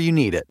whenever you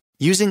need it.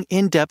 Using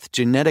in-depth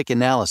genetic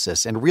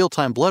analysis and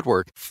real-time blood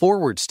work,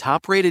 Forward's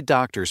top-rated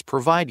doctors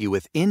provide you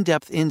with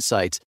in-depth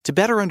insights to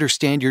better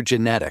understand your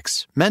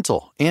genetics,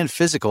 mental, and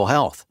physical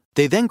health.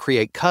 They then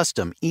create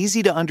custom,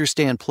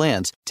 easy-to-understand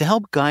plans to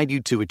help guide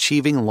you to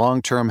achieving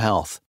long-term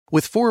health.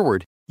 With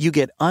Forward, you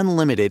get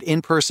unlimited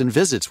in-person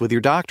visits with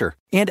your doctor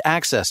and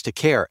access to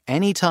care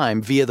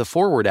anytime via the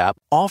Forward app,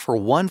 all for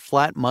one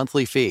flat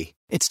monthly fee.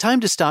 It's time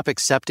to stop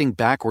accepting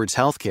backwards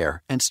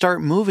healthcare and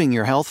start moving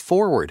your health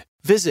forward.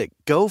 Visit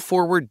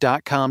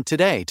GoForward.com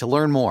today to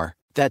learn more.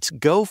 That's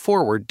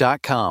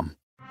GoForward.com.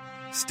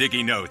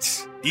 Sticky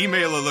notes,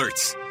 email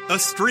alerts, a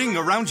string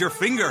around your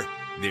finger.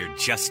 They're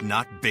just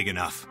not big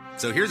enough.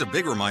 So here's a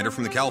big reminder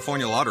from the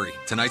California Lottery.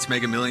 Tonight's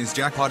Mega Millions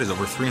jackpot is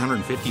over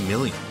 $350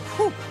 million.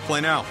 Whew.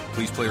 Play now.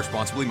 Please play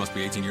responsibly. Must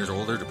be 18 years or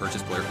older to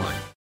purchase player claim.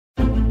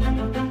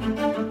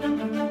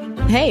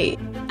 Hey,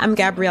 I'm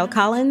Gabrielle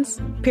Collins,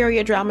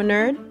 period drama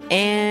nerd,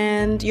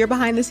 and your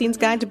behind-the-scenes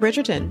guide to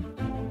Bridgerton.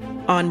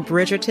 On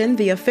Bridgerton,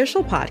 the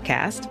official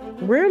podcast,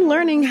 we're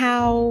learning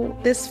how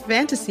this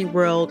fantasy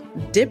world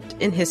dipped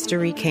in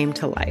history came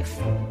to life.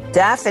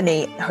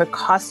 Daphne, her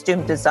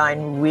costume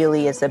design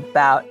really is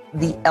about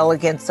the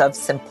elegance of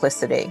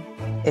simplicity.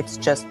 It's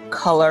just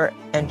color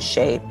and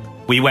shape.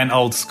 We went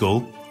old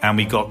school and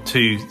we got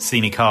 2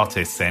 scenic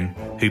artists in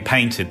who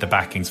painted the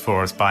backings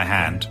for us by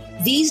hand.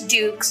 These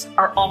dukes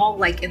are all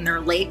like in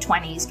their late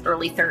 20s,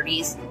 early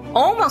 30s.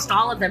 Almost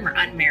all of them are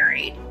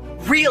unmarried,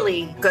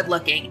 really good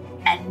looking,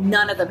 and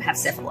none of them have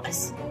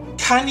syphilis.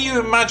 Can you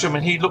imagine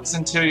when he looks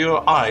into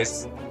your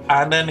eyes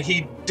and then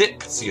he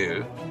dips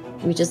you?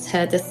 We just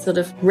heard this sort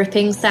of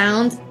ripping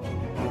sound.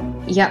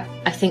 Yep,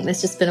 I think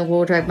there's just been a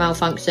wardrobe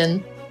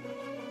malfunction.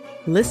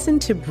 Listen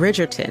to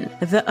Bridgerton,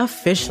 the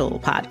official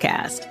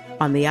podcast,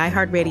 on the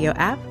iHeartRadio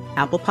app,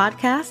 Apple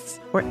Podcasts,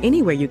 or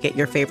anywhere you get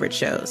your favorite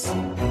shows.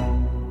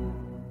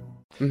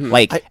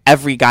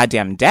 Every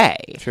goddamn day.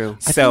 True.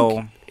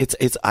 So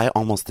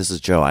this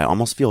is Joe. I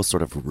almost feel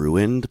sort of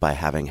ruined by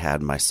having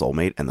had my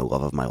soulmate and the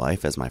love of my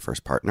life as my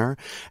first partner.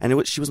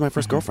 And she was my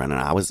first girlfriend.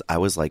 And I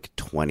was like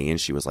 20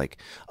 and she was like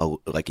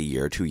a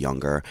year or two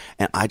younger.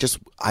 And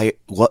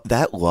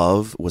that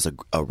love was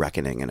a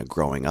reckoning and a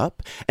growing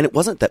up. And it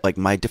wasn't that like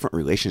my different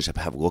relationships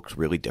have looked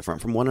really different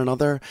from one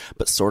another,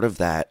 but sort of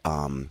that,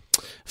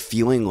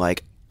 feeling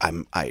like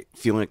I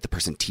feeling like the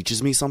person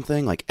teaches me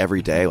something like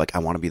every day. Like I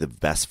want to be the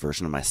best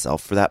version of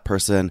myself for that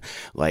person.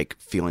 Like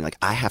feeling like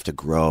I have to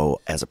grow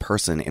as a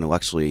person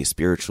intellectually,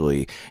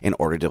 spiritually in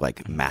order to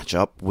like match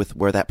up with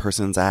where that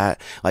person's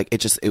at. Like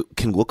it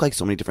can look like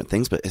so many different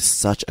things, but it's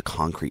such a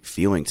concrete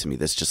feeling to me.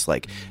 That's just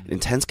like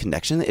intense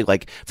connection. It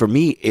like, for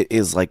me, it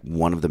is like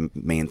one of the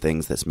main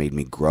things that's made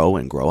me grow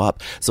and grow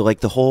up. So like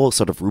the whole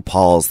sort of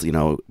RuPaul's,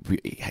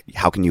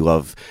 how can you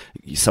love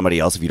somebody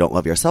else if you don't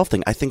love yourself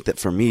thing? I think that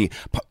for me,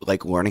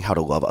 like learning how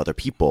to love other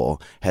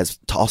people has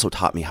also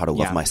taught me how to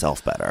love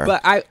myself better.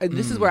 But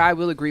this is where I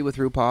will agree with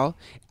RuPaul.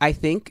 I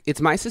think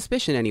it's my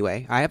suspicion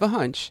anyway. I have a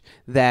hunch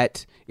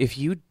that if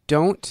you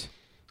don't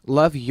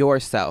love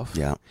yourself,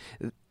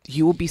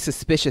 you will be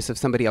suspicious of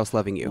somebody else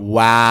loving you.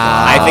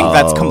 Wow. I think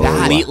that's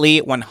completely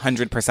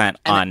 100%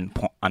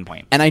 on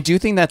point. And I do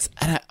think that's,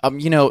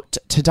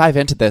 to dive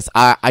into this,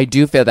 I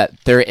do feel that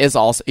there is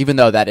also, even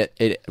though that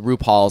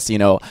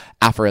RuPaul's,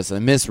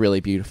 aphorism is really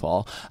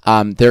beautiful,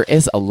 there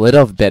is a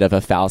little bit of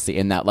a fallacy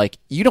in that, like,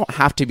 you don't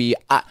have to be,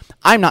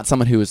 I'm not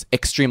someone who is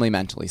extremely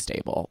mentally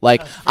stable.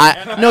 Like,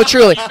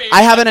 truly,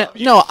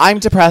 I'm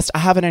depressed. I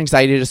have an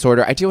anxiety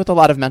disorder. I deal with a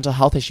lot of mental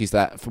health issues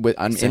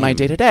in my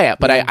day-to-day,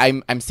 but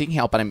I'm seeking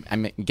help, and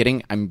I'm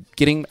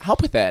getting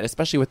help with it,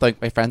 especially with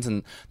like my friends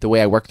and the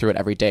way I work through it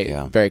every day,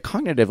 very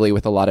cognitively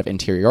with a lot of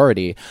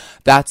interiority.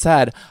 That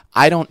said,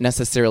 I don't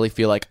necessarily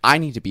feel like I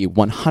need to be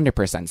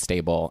 100%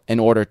 stable in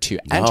order to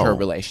enter a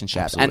relationship,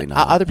 and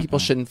other people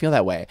shouldn't feel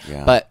that way.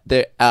 Yeah. But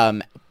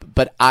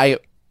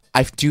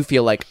I do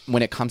feel like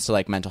when it comes to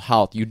like mental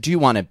health, you do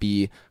want to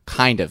be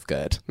kind of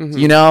good,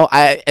 you know.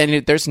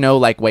 There's no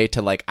like way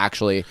to like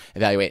actually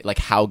evaluate like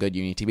how good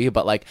you need to be,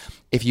 but like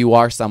if you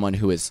are someone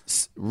who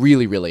is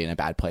really, really in a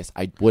bad place,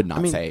 I would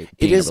not say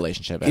being in a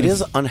relationship. It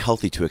is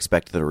unhealthy to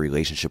expect that a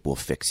relationship will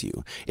fix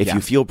you. If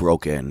you feel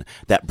broken,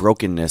 that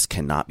brokenness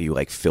cannot be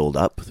like filled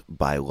up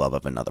by love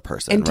of another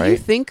person. And do right? you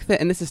think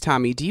that? And this is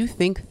Tommy. Do you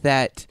think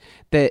that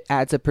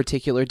adds a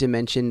particular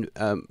dimension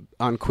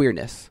on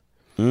queerness?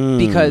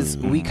 Because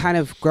we kind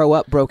of grow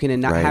up broken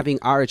and not having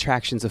our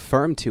attractions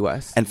affirmed to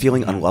us, and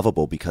feeling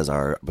unlovable because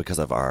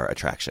of our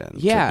attraction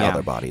to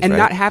other bodies, and right?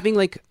 not having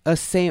like a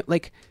same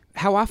like.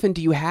 How often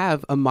do you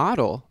have a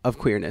model of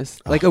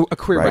queerness, like a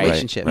queer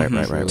relationship,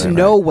 to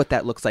know what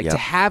that looks like, to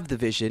have the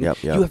vision?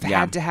 You have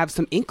had to have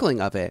some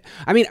inkling of it.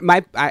 I mean,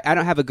 I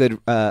don't have a good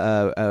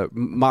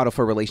model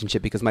for a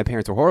relationship because my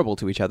parents were horrible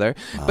to each other.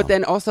 But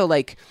then also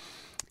like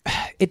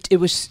it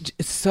was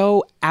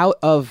so out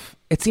of,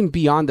 it seemed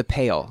beyond the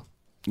pale.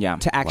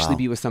 To actually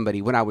be with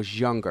somebody when I was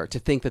younger, to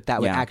think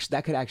that would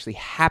that could actually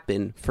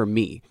happen for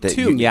me that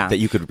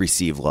you could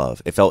receive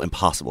love. It felt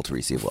impossible to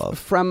receive love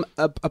from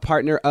a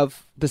partner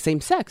of the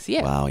same sex.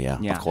 Wow.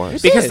 Of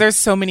course. Because there's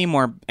so many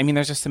more. I mean,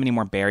 there's just so many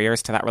more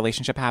barriers to that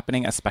relationship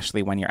happening,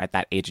 especially when you're at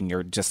that age and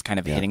you're just kind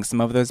of hitting some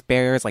of those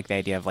barriers, like the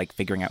idea of like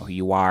figuring out who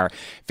you are,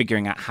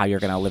 figuring out how you're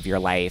going to live your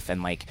life,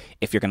 and like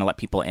if you're going to let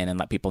people in and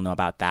let people know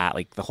about that,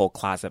 like the whole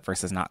closet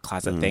versus not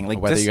closet thing,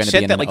 like whether just you're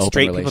shit that like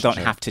straight people don't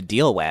have to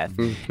deal with.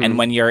 And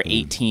when you're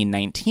 18,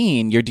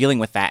 19, you're dealing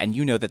with that, and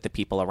you know that the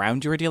people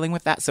around you are dealing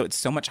with that, so it's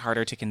so much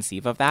harder to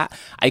conceive of that.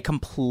 I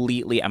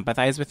completely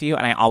empathize with you,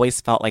 and I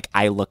always felt like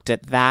I looked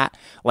at that,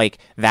 like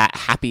that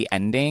happy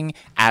ending,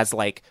 as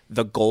like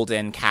the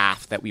golden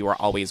calf that we were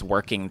always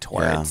working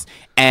towards.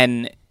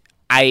 And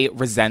I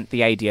resent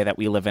the idea that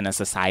we live in a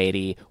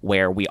society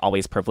where we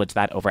always privilege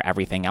that over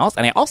everything else.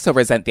 And I also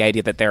resent the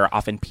idea that there are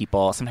often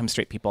people, sometimes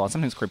straight people and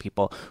sometimes queer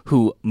people,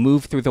 who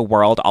move through the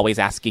world always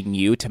asking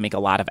you to make a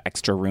lot of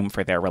extra room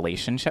for their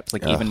relationships.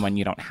 Like even when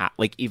you don't have,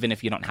 like even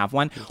if you don't have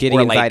one.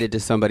 Getting invited to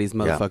somebody's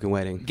motherfucking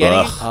wedding.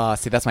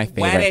 See, that's my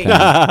favorite thing.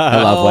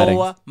 I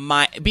love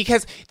weddings.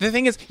 Because the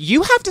thing is,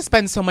 you have to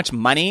spend so much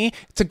money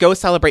to go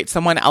celebrate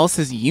someone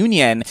else's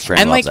union.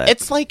 Strand and like, loves it.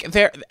 it's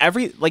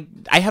like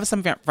I have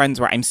some friends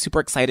where I'm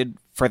super excited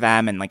for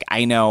them, and like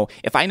I know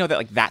if I know that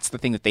like that's the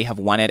thing that they have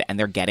wanted and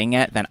they're getting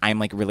it, then I'm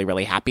like really,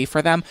 really happy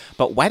for them.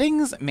 But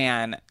weddings,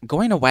 man,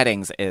 going to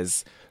weddings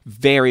is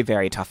very,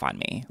 very tough on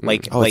me.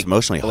 Like, it's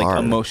emotionally hard.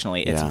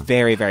 Emotionally, it's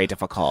very, very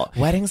difficult.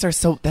 Weddings are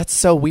that's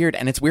so weird,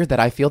 and it's weird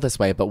that I feel this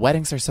way. But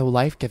weddings are so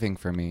life giving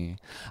for me.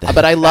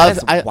 But I love,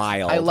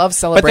 wild. I love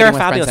celebrating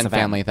with friends and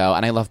family, though,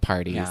 and I love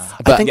parties.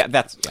 But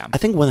I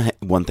think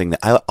one thing that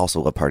I also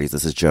love parties.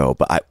 This is Joe,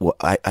 but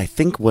I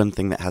think one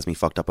thing that has me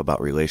fucked up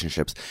about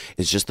relationships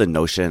is just the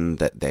notion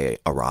that they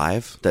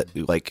arrive. That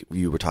like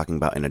you were talking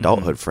about in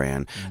adulthood,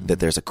 Fran, that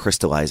there's a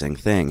crystallizing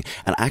thing,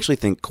 and I actually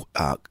think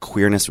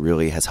queerness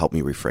really has helped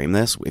me reframe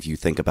this. If you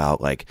think about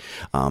like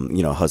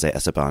Jose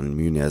Esteban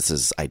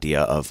Muniz's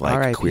idea of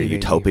like queer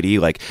utopia,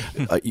 like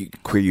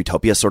queer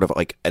utopia, sort of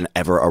like an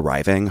ever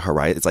arriving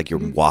horizon. It's like you're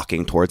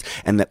walking towards,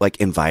 and that like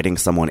inviting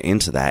someone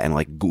into that and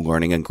like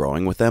learning and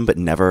growing with them, but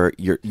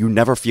you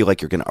never feel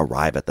like you're going to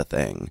arrive at the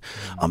thing.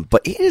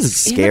 But it is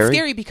scary. It's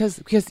scary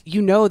because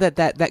you know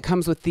that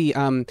comes with the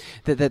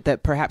that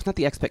perhaps not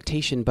the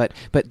expectation, but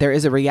there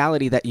is a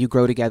reality that you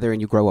grow together and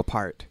you grow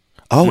apart.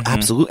 Oh,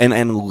 absolutely.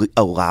 And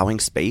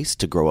allowing space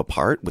to grow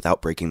apart without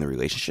breaking the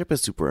relationship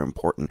is super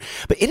important.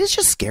 But it is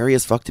just scary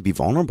as fuck to be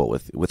vulnerable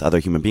with other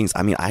human beings.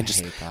 I mean,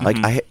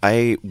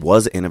 I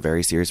was in a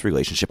very serious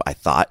relationship. I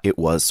thought it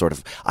was sort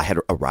of, I had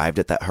arrived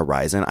at that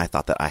horizon. I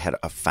thought that I had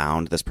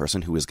found this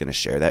person who was going to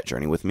share that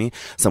journey with me,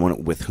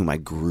 someone with whom I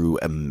grew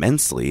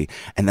immensely.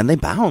 And then they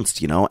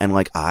bounced, and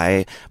like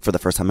for the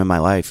first time in my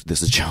life,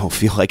 this is Joe,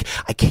 feel like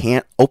I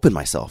can't open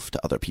myself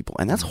to other people.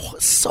 And that's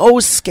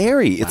so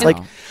scary. It's like,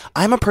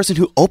 I'm a person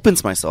who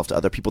opens myself to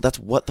other people. That's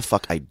what the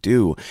fuck I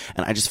do,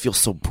 and I just feel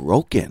so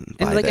broken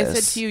by and like this. I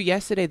said to you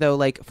yesterday, though,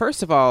 like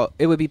first of all,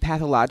 it would be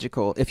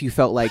pathological if you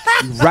felt like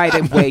right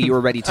away you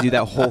were ready to do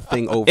that whole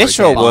thing over. It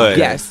sure would.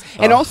 Yes,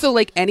 and also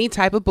like any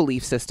type of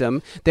belief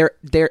system,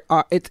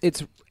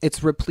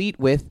 it's replete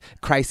with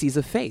crises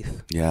of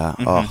faith. Yeah.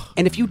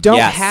 And if you don't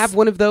have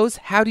one of those,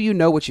 how do you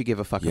know what you give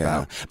a fuck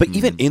about? But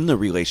even in the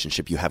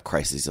relationship, you have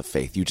crises of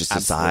faith. You just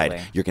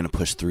decide you're going to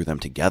push through them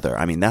together.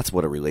 I mean, that's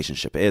what a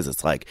relationship is.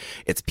 It's like,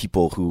 it's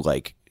people who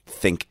like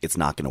think it's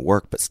not going to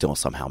work but still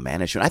somehow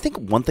manage. And I think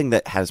one thing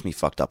that has me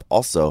fucked up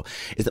also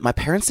is that my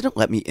parents didn't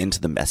let me into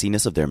the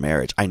messiness of their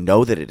marriage. I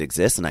know that it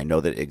exists, and I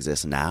know that it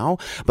exists now,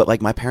 but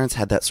like my parents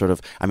had that sort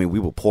of, I mean, we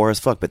were poor as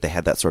fuck, but they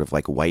had that sort of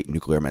like white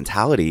nuclear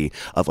mentality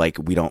of like,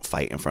 we don't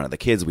fight in front of the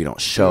kids, we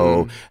don't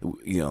show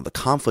the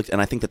conflict, and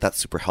I think that that's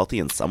super healthy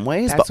in some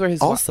ways. That's but where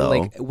his also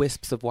like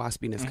wisps of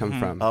waspiness come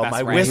from. Oh, that's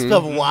my wisp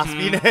of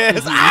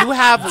waspiness. You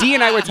have Dee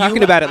and I were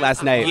talking about it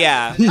last night.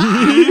 Yeah.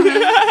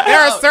 There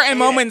are certain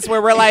moments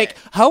where we're like, like,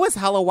 Ho is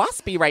hella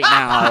waspy right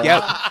now.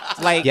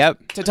 Like,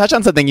 To touch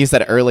on something you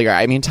said earlier,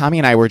 I mean, Tommy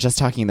and I were just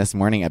talking this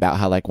morning about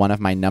how like one of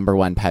my number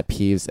one pet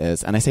peeves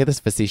is, and I say this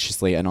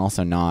facetiously and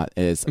also not,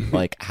 is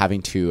like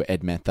having to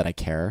admit that I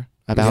care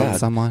about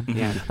someone.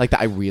 Like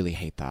that. I really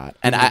hate that.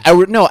 And I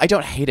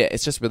don't hate it.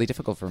 It's just really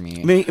difficult for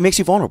me. It makes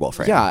you vulnerable,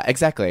 Frank. Yeah,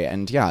 exactly.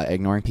 And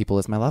ignoring people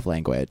is my love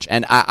language.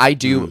 And I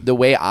do the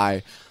way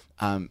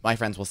my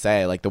friends will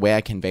say, like, the way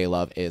I convey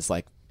love is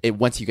like,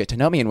 once you get to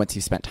know me and once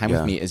you spent time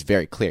with me is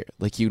very clear.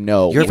 Like, you're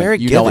very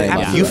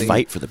giving. You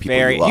fight for the people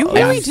you love. You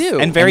really do.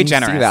 And very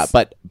generous. See that,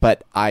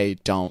 but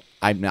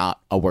I'm not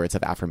a words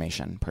of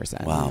affirmation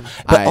person. Wow.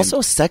 But also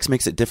sex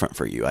makes it different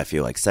for you. I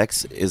feel like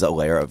sex is a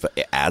layer of,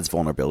 it adds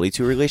vulnerability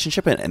to a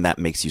relationship, and that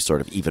makes you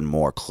sort of even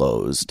more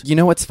closed. You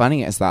know what's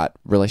funny is that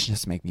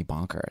relationships make me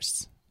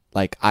bonkers.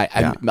 Like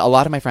a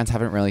lot of my friends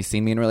haven't really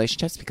seen me in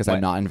relationships because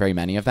I'm not in very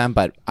many of them.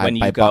 But when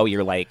you go,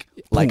 you're like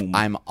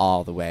I'm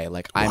all the way.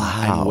 Like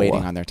I'm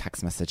waiting on their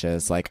text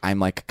messages. Like I'm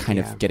like kind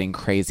of getting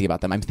crazy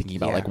about them. I'm thinking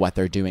about like what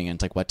they're doing and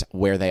like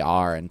where they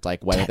are and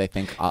like whether they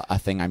think a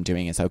thing I'm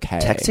doing is okay.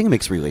 Texting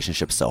makes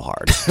relationships so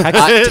hard.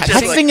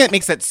 Texting it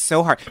makes it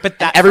so hard. But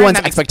everyone's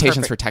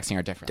expectations for texting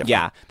are different.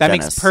 Yeah, that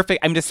makes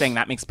perfect. I'm just saying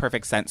that makes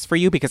perfect sense for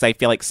you because I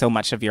feel like so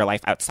much of your life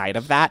outside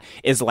of that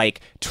is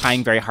like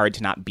trying very hard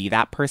to not be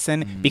that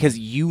person. Because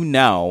you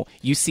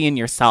see in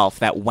yourself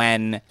that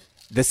when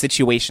the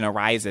situation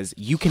arises,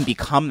 you can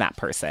become that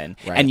person,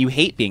 and you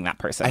hate being that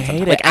person. I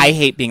hate like it. I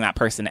hate being that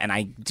person, and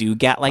I do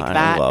get like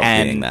that. I love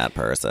and being that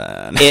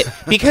person.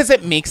 Because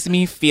it makes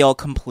me feel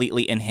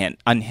completely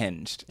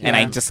unhinged, and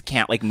I just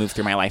can't like move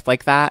through my life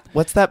like that.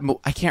 What's that?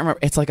 I can't remember.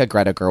 It's like a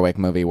Greta Gerwig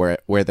movie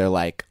where they're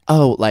like,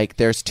 oh, like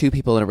there's two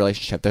people in a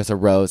relationship. There's a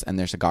rose and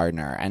there's a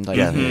gardener, and like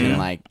you can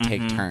like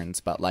take turns,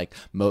 but like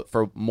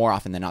for more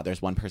often than not,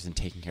 there's one person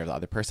taking care of the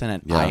other person,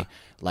 and I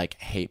like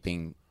hate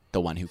being the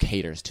one who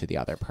caters to the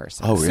other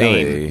person. Oh,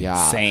 really?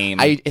 Same.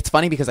 It's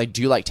funny because I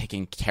do like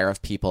taking care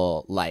of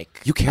people. Like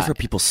you care for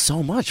people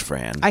so much,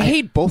 Fran. I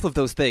hate both of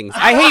those things.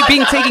 I hate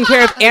being taken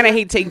care of, and I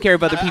hate taking care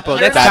of other people.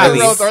 That's not the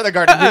rose or the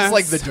garden. You're just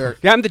like the dirt.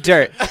 Yeah, I'm the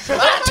dirt.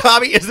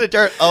 Tommy is the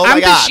dirt. Oh my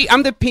god.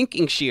 I'm the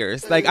pinking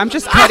shears. Like I'm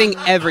just cutting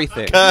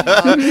everything,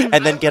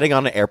 and then getting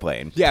on an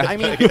airplane. Yeah, I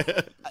mean,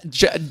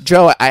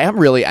 Joe, I am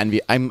really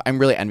I'm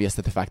really envious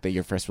of the fact that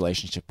your first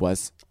relationship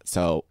was.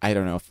 So I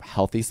don't know if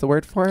healthy is the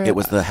word for it. It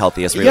was the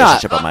healthiest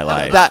relationship of my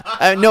life.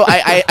 No,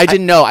 I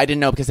didn't know. I didn't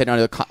know because I don't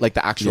know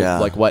the actual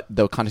like what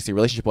the context of the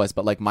relationship was.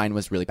 But like mine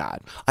was really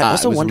bad. I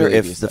also wonder really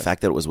if abusive. the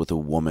fact that it was with a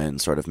woman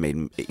sort of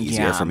made it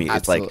easier for me.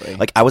 Absolutely. It's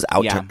like I was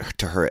out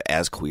to her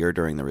as queer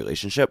during the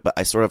relationship, but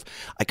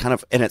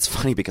and it's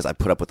funny because I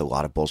put up with a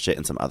lot of bullshit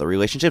in some other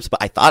relationships.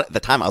 But I thought at the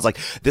time I was like,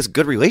 this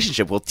good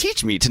relationship will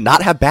teach me to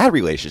not have bad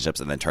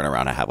relationships, and then turn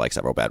around and have like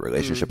several bad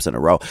relationships in a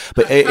row.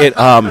 But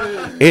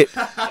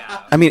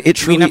I mean, it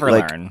truly never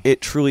like learn.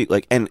 it truly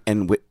like and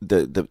with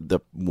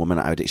the woman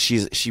I would date,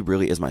 she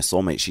really is my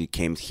soulmate. She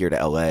came here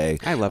to LA.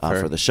 I love her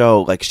for the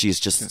show. Like she's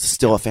just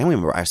still a family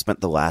member. I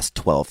spent the last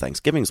 12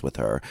 Thanksgivings with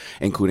her,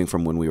 including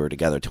from when we were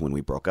together to when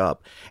we broke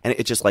up. And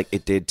it just like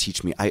it did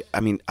teach me. I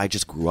mean, I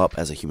just grew up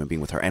as a human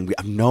being with her, and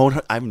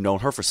I've known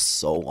her for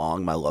so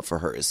long. My love for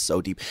her is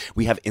so deep.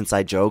 We have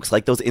inside jokes,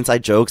 like those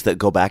inside jokes that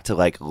go back to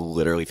like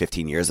literally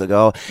 15 years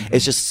ago.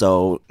 It's just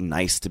so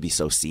nice to be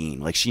so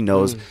seen. Like she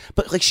knows,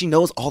 but like she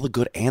knows all the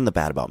good and the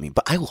bad about me.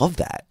 But I love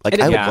that. Like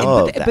I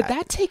love that. But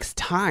that takes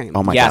time.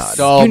 Oh my god,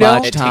 so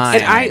much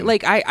time.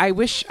 And I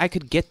wish I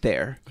could get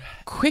there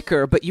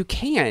quicker, but you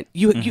can't.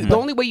 You the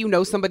only way you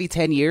know somebody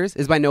 10 years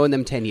is by knowing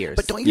them 10 years.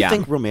 But don't you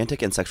think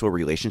romantic and sexual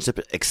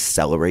relationships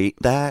accelerate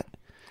that?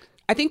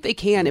 I think they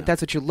can if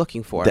that's what you're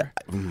looking for.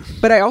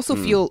 But I also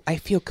feel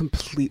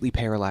completely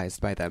paralyzed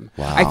by them.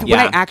 Wow. When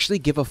I actually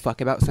give a fuck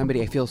about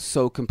somebody, I feel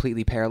so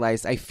completely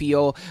paralyzed. I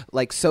feel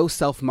like so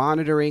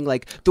self-monitoring.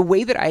 Like the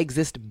way that I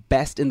exist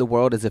best in the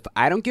world is if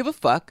I don't give a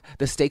fuck,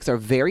 the stakes are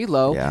very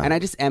low, and I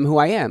just am who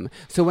I am.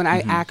 So when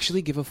I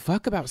actually give a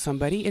fuck about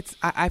somebody,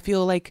 I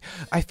feel like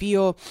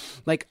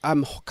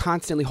I'm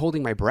constantly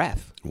holding my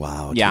breath.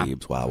 Wow, Yeah.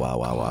 Teebs.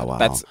 Wow.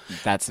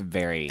 That's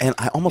very. And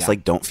I almost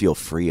like don't feel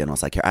free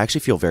unless I care. I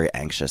actually feel very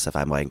anxious if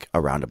I'm like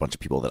around a bunch of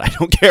people that I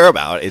don't care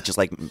about. It's just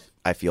like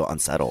I feel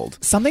unsettled.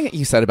 Something that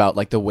you said about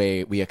like the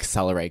way we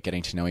accelerate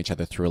getting to know each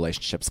other through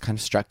relationships kind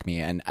of struck me.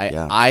 And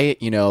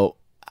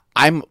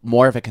I'm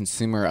more of a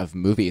consumer of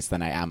movies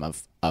than I am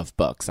of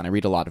books, and I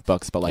read a lot of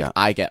books, but like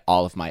I get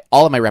all of my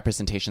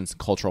representations,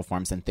 cultural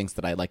forms, and things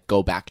that I like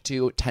go back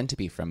to tend to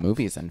be from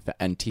movies and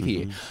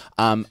TV.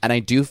 And I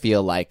do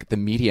feel like the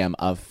medium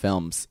of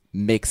films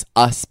makes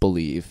us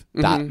believe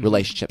that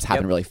relationships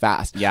happen really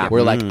fast. Yeah.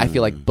 Where like I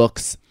feel like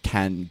books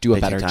can do a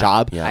They better take time.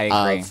 job Yeah.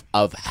 I agree.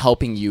 of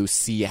helping you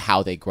see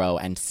how they grow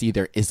and see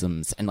their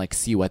isms and like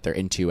see what they're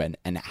into and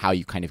how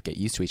you kind of get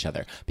used to each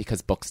other,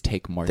 because books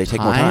take more time. They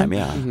take more time,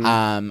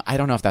 yeah. I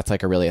don't know if that's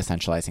like a really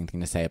essentializing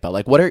thing to say, but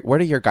like what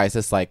are your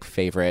guys' like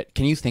favorite,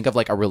 can you think of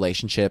like a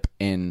relationship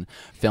in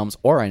films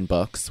or in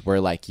books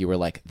where like you were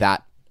like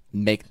that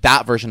make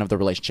that version of the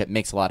relationship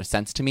makes a lot of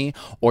sense to me,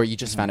 or you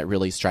just found it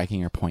really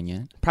striking or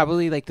poignant.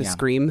 Probably like the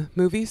Scream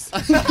movies.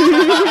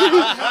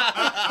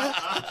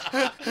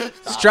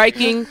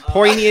 Striking,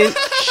 poignant,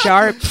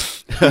 sharp.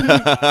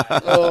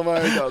 Oh my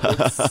God,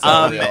 that's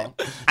so real.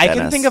 I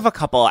can think of a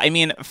couple. I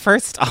mean,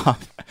 first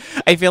off,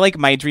 I feel like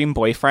my dream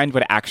boyfriend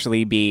would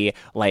actually be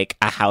like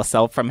a house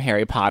elf from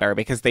Harry Potter,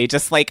 because they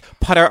just like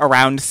putter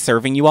around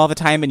serving you all the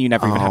time and you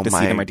never even have to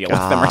see them or deal with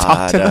them or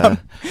talk to them.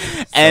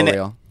 And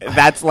real.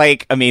 that's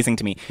like amazing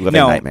to me.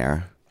 Living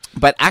nightmare.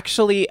 But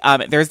actually,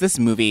 there's this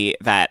movie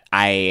that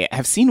I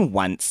have seen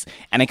once,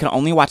 and I can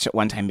only watch it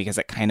one time because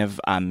it kind of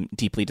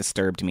deeply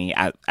disturbed me,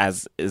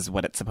 as is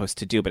what it's supposed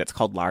to do. But it's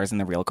called Lars and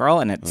the Real Girl,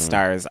 and it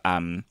stars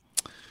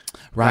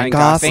Ryan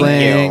Gosling.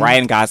 Thank you,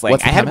 Ryan Gosling.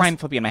 What's the I had premise? Ryan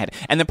Flippy in my head.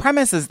 And the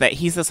premise is that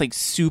he's this like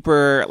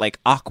super like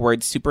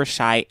awkward, super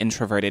shy,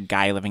 introverted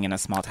guy living in a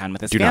small town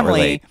with his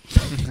family.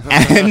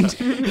 And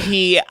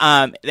he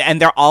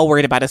and they're all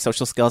worried about his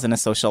social skills and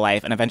his social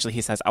life. And eventually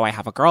he says, "Oh, I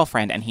have a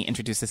girlfriend," and he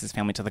introduces his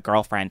family to the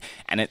girlfriend,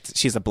 and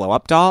she's a blow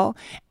up doll.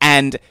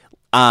 And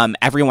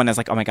everyone is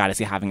like, "Oh my God, is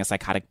he having a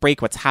psychotic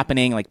break? What's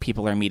happening?" Like,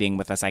 people are meeting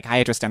with a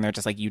psychiatrist, and they're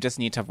just like, "You just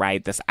need to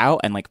ride this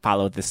out and like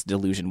follow this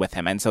delusion with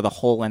him." And so the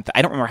whole length,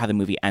 I don't remember how the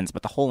movie ends,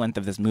 but the whole length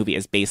of this movie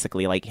is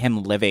basically like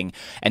him living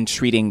and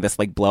treating this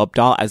like blow up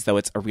doll as though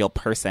it's a real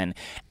person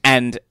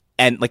and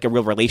like a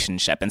real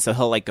relationship. And so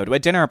he'll like go to a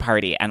dinner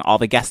party, and all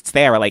the guests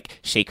there are like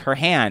shake her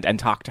hand and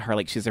talk to her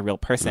like she's a real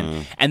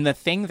person. And the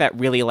thing that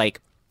really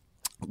like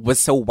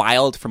was so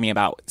wild for me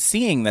about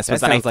seeing this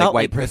was that I felt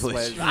white like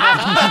privilege.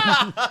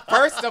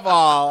 First of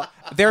all,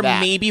 there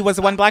maybe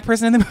was one black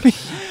person in the movie.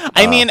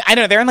 I mean, I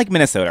don't know. They're in like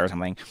Minnesota or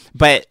something.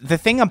 But the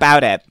thing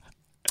about it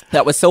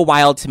that was so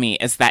wild to me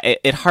is that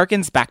it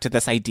harkens back to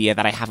this idea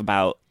that I have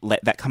about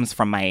that comes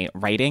from my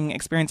writing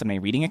experience and my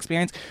reading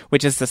experience,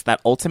 which is just that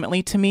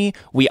ultimately to me,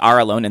 we are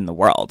alone in the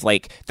world.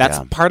 Like that's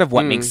part of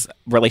what makes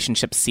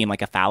relationships seem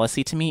like a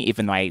fallacy to me,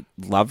 even though I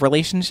love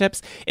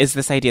relationships, is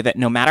this idea that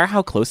no matter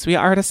how close we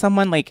are to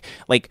someone, like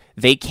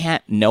they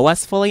can't know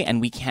us fully and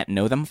we can't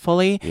know them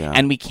fully,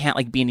 and we can't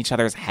like be in each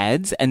other's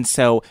heads. And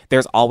so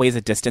there's always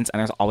a distance and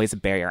there's always a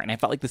barrier. And I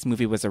felt like this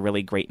movie was a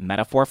really great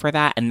metaphor for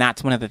that. And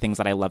that's one of the things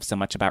that I love so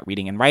much about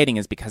reading and writing,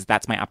 is because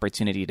that's my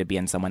opportunity to be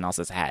in someone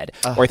else's head,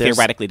 or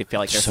theoretically to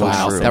feel like there's someone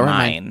else in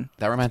mine.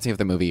 That reminds me of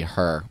the movie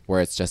Her, where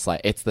it's just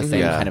like it's the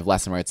same kind of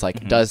lesson where it's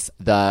like, does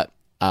the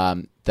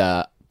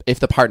if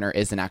the partner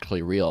isn't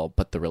actually real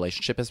but the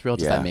relationship is real,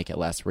 does that make it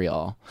less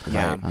real?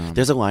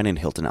 There's a line in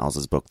Hilton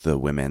Als's book, The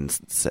Women,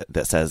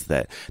 that says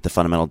that the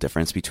fundamental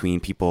difference between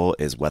people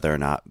is whether or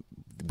not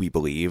we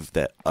believe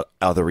that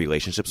other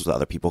relationships with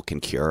other people can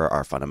cure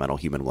our fundamental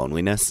human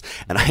loneliness.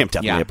 And I am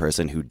definitely a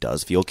person who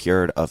does feel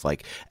cured of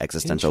like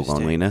existential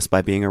loneliness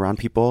by being around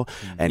people.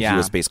 And he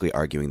was basically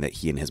arguing that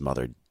he and his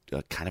mother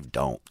kind of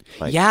don't.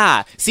 Like,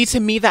 see, to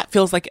me that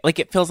feels like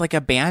it feels like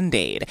a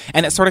Band-Aid,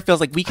 and it sort of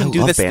feels like we can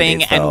do this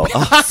thing and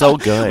so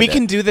good. We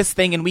can do this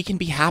thing and we can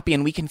be happy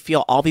and we can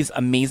feel all these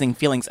amazing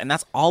feelings, and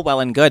that's all well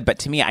and good. But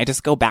to me, I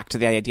just go back to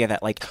the idea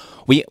that like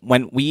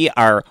when we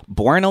are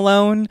born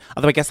alone,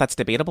 although I guess that's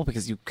debatable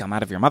because you come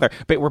out of your mother,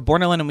 but we're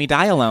born alone and we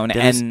die alone.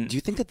 Dennis, and do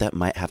you think that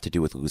might have to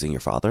do with losing your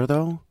father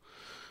though?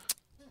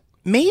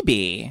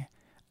 Maybe.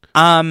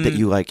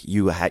 That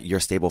you had your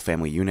stable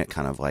family unit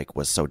kind of like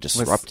was so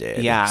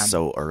disrupted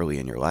so early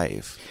in your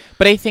life.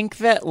 But I think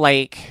that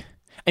like,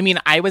 I mean,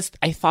 I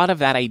thought of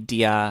that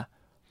idea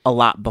a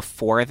lot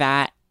before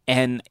that.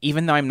 And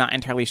even though I'm not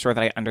entirely sure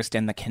that I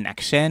understand the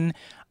connection,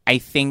 I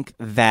think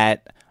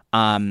that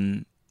a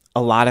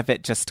lot of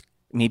it just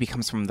maybe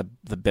comes from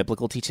the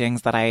biblical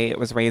teachings that I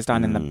was raised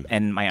on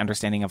and my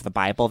understanding of the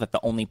Bible, that the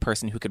only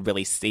person who could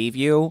really save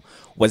you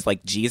was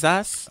like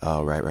Jesus.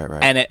 Oh, right.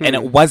 And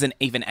it wasn't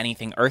even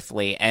anything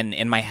earthly. And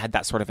in my head,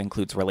 that sort of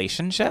includes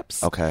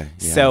relationships. Okay.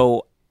 Yeah.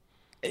 So,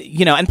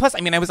 you know, and plus,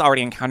 I mean, I was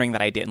already encountering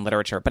that idea in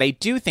literature, but I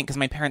do think, because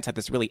my parents had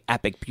this really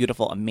epic,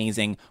 beautiful,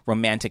 amazing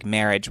romantic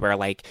marriage where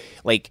like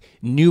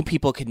new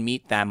people could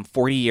meet them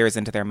 40 years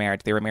into their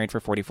marriage. They were married for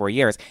 44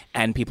 years,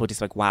 and people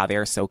just like, wow,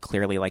 they're so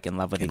clearly like in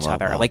love with each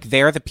other. Like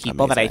they're the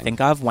people that I think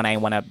of when I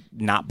want to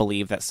not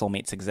believe that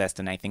soulmates exist,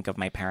 and I think of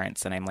my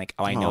parents and I'm like,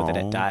 oh, I know that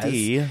it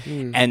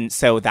does. And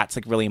so that's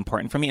like really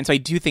important for me. And so I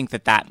do think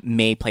that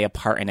may play a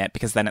part in it,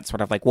 because then it's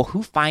sort of like, well,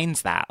 who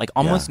finds that? Like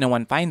almost no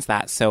one finds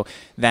that. So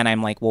then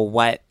I'm like, well,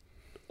 what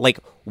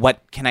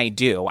can I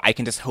do? I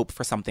can just hope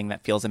for something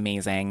that feels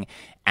amazing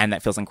and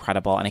that feels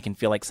incredible, and I can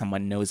feel like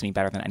someone knows me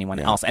better than anyone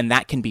else, and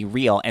that can be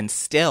real. And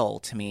still,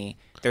 to me,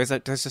 there's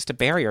just a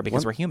barrier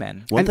because we're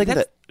human. One thing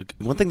that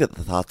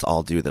the thoughts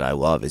all do that I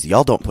love is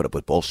y'all don't put up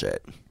with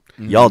bullshit.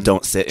 Y'all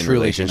don't sit in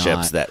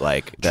relationships that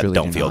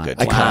don't feel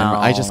good.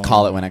 I just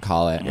call it when I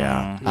call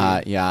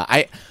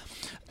it.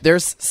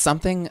 There's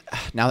something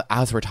now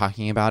as we're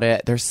talking about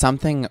it. There's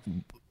something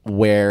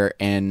where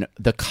in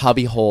the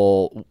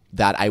cubbyhole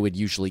that I would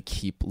usually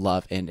keep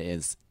love in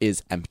is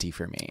empty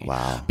for me.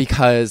 Wow.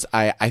 Because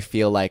I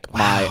feel like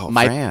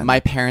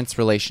my parents'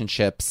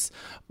 relationships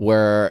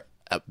were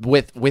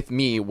with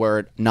me,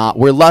 we're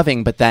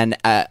loving, but then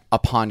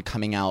upon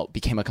coming out,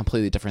 became a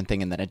completely different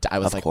thing, and then I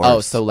was like,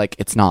 oh, so like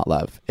it's not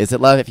love. Is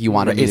it love if you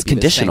wanted me it's to be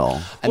conditional?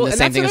 This thing? And the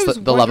same thing is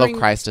the love of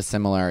Christ is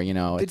similar. You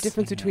know, the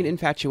difference between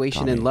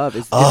infatuation and love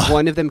is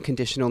one of them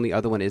conditional and the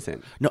other one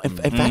isn't. No,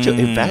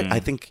 I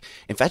think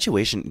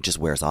infatuation just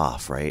wears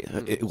off,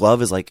 right?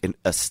 Love is like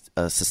a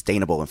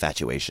sustainable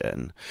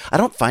infatuation. I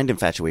don't find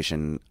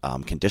infatuation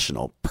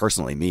conditional.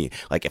 Personally, me,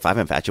 like if I'm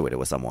infatuated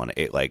with someone,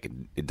 it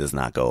does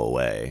not go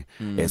away.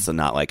 It's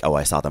not like, oh,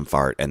 I saw them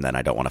fart and then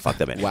I don't want to fuck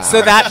them anymore. Wow.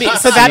 So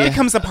that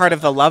becomes a part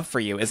of the love for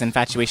you is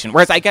infatuation.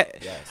 Whereas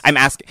I'm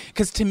asking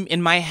because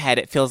in my head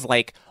it feels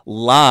like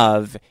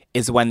love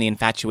is when the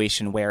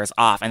infatuation wears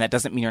off, and that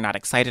doesn't mean you're not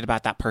excited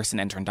about that person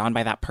and turned on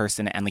by that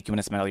person and like you want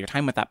to spend all your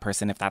time with that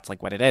person if that's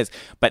like what it is.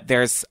 But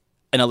there's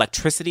an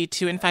electricity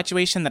to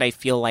infatuation that I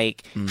feel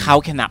like how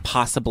can that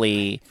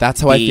possibly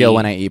That's how I feel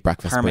when I eat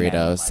breakfast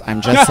burritos.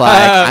 I'm just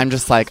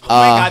like oh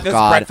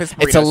god,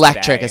 it's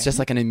electric today. It's just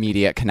like an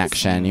immediate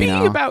connection.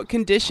 Speaking about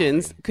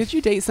conditions, could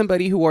you date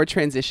somebody who wore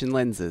transition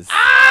lenses?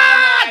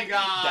 Oh my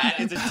god, that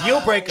is a deal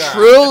breaker.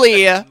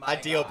 Truly a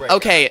deal breaker.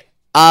 Okay,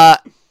 I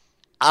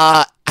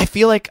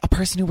feel like a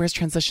person who wears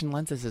transition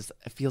lenses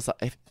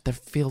they'll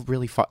feel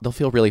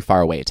really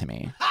far away to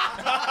me.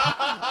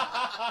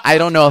 I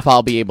don't know if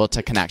I'll be able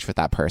to connect with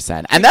that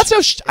person, and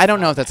that's I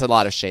don't know if that's a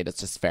lot of shade. It's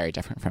just very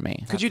different from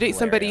me. Could you date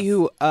somebody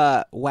who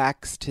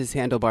waxed his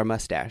handlebar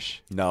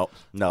mustache? No.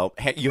 Maybe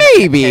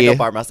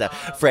handlebar mustache.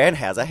 Fran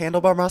has a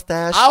handlebar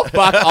mustache. Oh,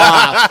 fuck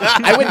off!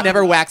 I would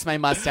never wax my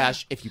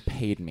mustache if you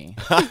paid me.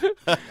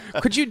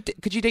 Could you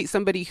date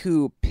somebody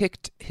who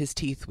picked his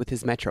teeth with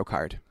his Metro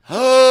card?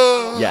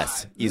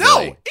 Yes, easily.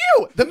 No,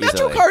 ew! The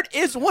Metro card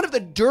is one of the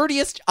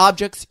dirtiest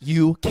objects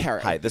you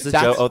carry. Hi, this is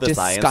That's Joe, the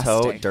science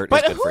hoe. Dirt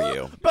is good for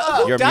you. But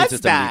who Your does immune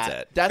system that?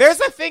 needs it. There's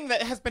a thing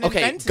that has been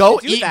invented go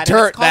to do eat that,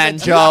 dirt and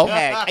it's called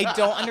then, a Joe. toothpick. I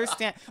don't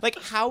understand. Like,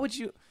 how would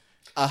you...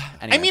 Anyway.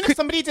 I mean, if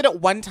somebody did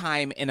it one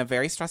time in a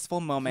very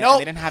stressful moment and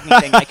they didn't have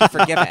anything, I could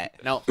forgive it.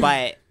 No.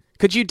 But...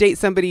 Could you date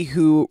somebody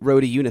who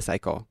rode a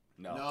unicycle?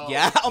 No.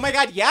 Yeah. Oh my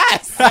God.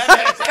 Yes.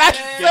 That's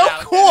so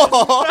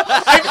cool.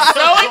 I'm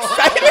so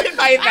excited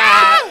by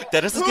that.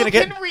 Dennis is gonna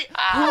get.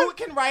 Who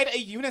can ride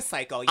a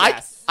unicycle?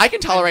 Yes. I can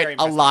tolerate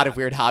a lot of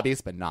weird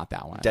hobbies, but not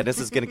that one. Dennis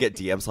is gonna get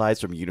DM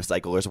slides from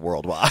unicyclers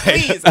worldwide.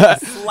 Please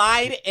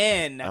slide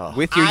in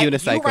with your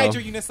unicycle. You ride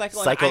your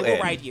unicycle, and I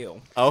will ride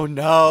you. Oh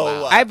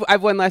no! Wow.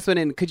 I've one last one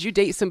in. Could you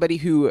date somebody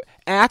who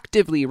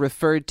actively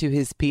referred to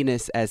his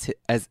penis as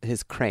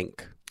his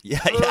crank? Yeah,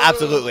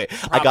 absolutely.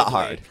 Probably. I got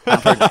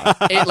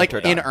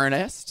hard. In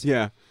earnest?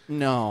 Yeah.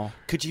 No.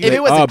 Could you? If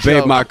it was a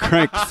babe, joke. my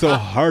crank's so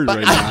hard right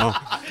now.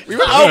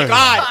 Oh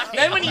God!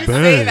 Then when you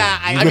say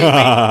that, I mean,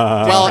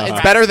 well, it's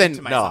better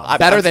than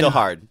I'm still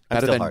hard.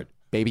 Better than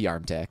baby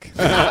arm dick.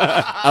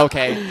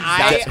 Okay,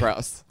 that's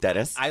gross.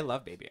 Dennis, I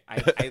love baby.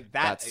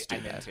 That's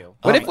stupid.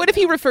 I'm into. What if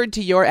he referred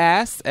to your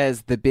ass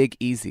as the Big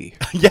Easy?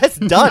 Yes,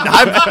 done.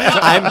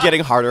 I'm getting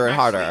harder and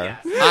harder.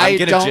 I'm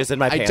getting jizz in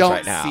my pants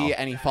right now. I don't see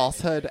any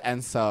falsehood,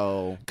 and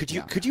so could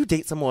you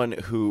date someone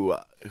who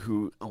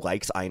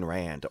likes Ayn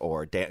Rand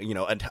or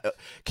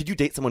could you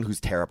date someone who's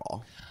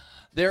terrible?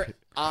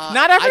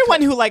 Not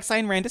everyone who likes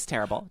Ayn Rand is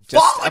terrible.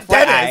 Just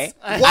Dennis.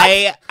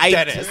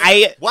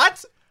 Dennis.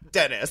 What?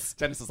 Dennis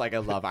is like, I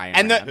love Ayn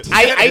Rand. And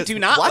I do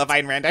not love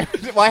Ayn Rand.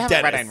 Well, I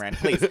haven't read Ayn Rand,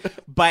 please.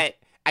 But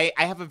I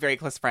have a very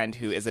close friend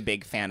who is a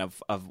big fan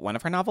of one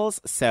of her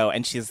novels.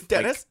 And she's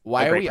Dennis.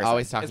 Why are we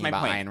always talking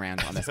about Ayn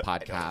Rand on this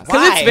podcast?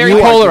 Because it's very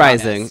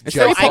polarizing. It's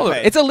very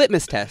polarizing. It's a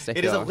litmus test.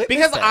 It is a litmus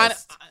because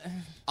test.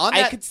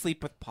 I could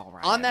sleep with Paul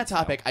Ryan. On that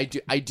topic, I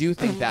do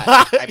think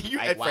that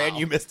Fran,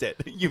 you missed it.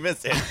 You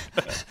missed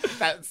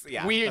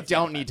it. We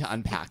don't need to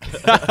unpack.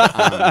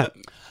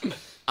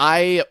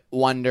 I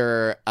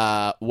wonder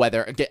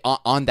whether,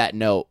 on that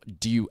note,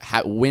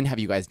 when have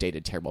you guys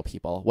dated terrible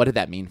people? What did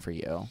that mean for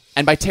you?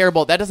 And by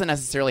terrible, that doesn't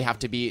necessarily have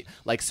to be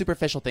like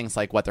superficial things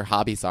like what their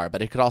hobbies are,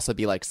 but it could also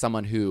be like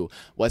someone who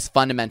was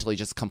fundamentally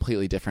just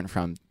completely different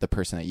from the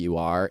person that you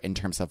are in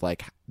terms of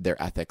like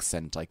their ethics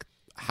and like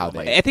how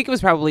they... I think it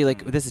was probably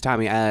like, this is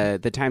Tommy,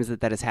 the times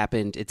that has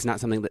happened, it's not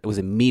something that was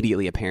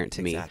immediately apparent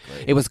to me.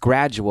 It was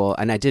gradual,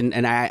 and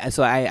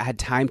so I had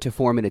time to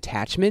form an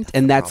attachment,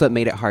 and that's what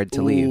made it hard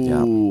to leave.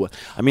 Yeah.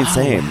 I mean,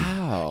 same.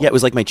 Wow. Yeah, it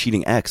was like my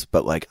cheating ex,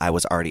 but like I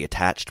was already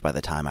attached by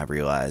the time I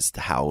realized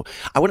how,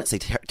 I wouldn't say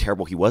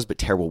terrible he was, but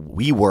terrible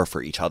we were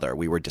for each other.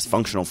 We were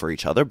dysfunctional for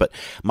each other, but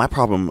my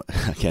problem,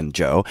 again,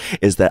 Joe,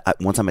 is that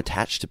once I'm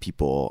attached to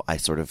people, I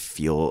sort of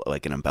feel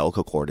like an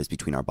umbilical cord is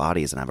between our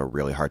bodies, and I have a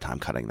really hard time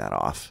cutting that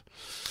off.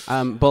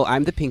 Well,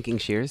 I'm the pinking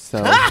shears,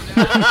 so...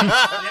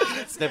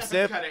 Snip,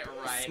 snip.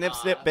 Snip,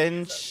 snip,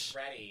 binge.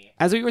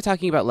 As we were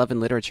talking about love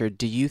and literature,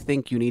 do you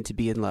think you need to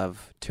be in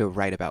love to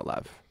write about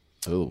love?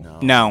 Ooh.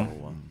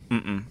 No.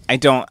 Mm-mm. I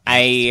don't.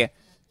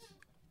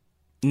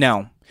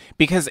 No.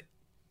 Because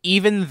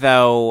even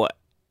though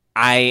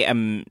I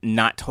am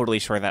not totally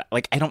sure that...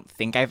 Like, I don't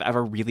think I've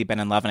ever really been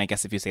in love, and I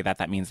guess if you say that,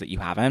 that means that you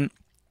haven't.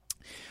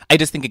 I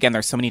just think, again,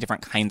 there's so many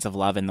different kinds of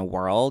love in the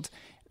world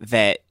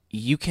that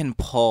you can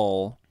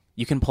pull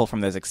you can pull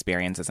from those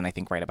experiences and I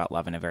think write about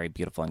love in a very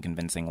beautiful and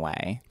convincing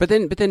way. But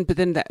then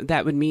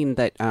that would mean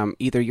that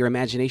either your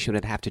imagination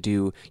would have to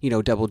do,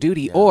 double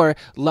duty, or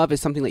love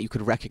is something that you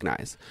could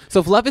recognize. So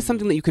if love is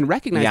something that you can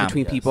recognize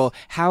between people,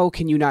 how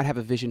can you not have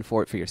a vision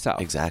for it for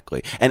yourself?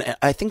 Exactly. And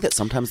I think that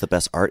sometimes the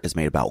best art is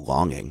made about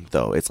longing,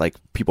 though. It's like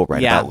people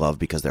write about love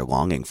because they're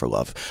longing for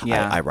love.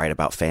 Yeah. I write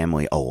about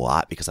family a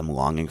lot because I'm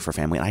longing for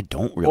family, and I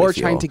don't really Or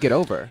feel... trying to get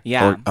over.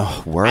 Yeah.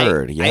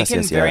 Word. I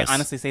can very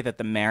honestly say that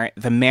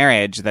the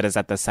marriage that is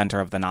at the center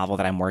of the novel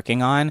that I'm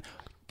working on,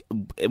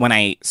 when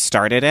I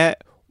started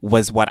it,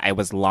 was what I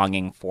was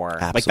longing for.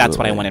 Absolutely. Like, that's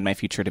what I wanted my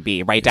future to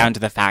be. Right down to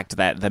the fact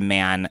that the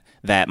man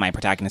that my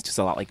protagonist, who's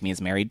a lot like me,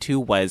 is married to,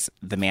 was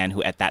the man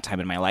who, at that time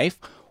in my life,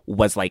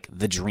 was like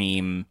the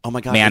dream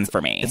man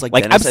for me. It's like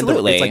Dennis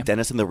absolutely. It's like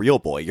Dennis and the Real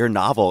Boy. Your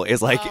novel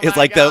is like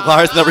the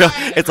Lars and the Real.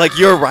 It's like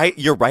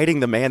you're writing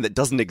the man that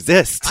doesn't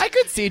exist. I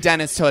could see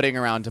Dennis toting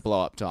around a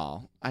blow up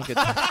doll. I could.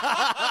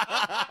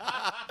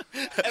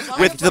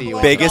 With the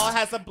biggest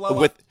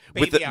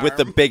with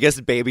the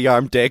biggest baby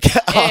arm dick on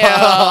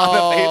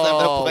the face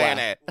of the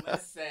planet.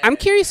 I'm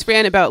curious,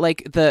 Fran, about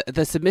like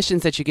the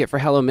submissions that you get for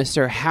Hello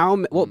Mister.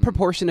 What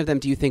proportion of them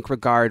do you think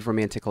regard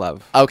romantic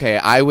love? Okay,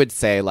 I would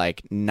say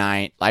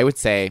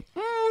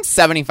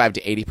 75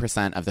 to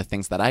 80% of the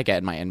things that I get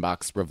in my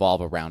inbox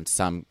revolve around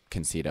some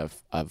conceit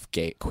of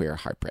gay queer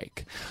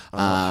heartbreak.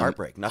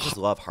 Heartbreak, not just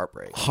love,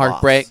 heartbreak.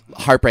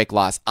 Heartbreak,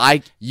 loss.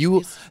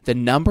 The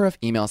number of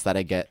emails that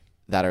I get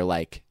that are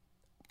like,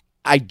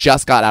 I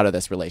just got out of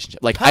this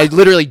relationship. Like, I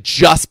literally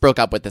just broke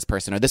up with this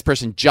person, or this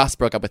person just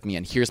broke up with me,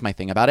 and here's my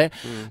thing about it.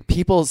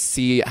 People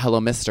see Hello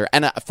Mister,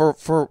 and for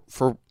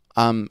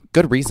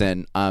good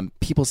reason,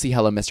 people see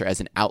Hello Mister as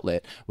an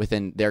outlet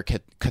within their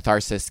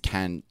catharsis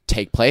can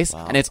take place.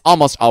 And it's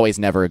almost always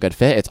never a good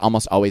fit. It's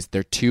almost always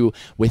they're too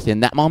within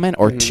that moment,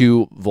 or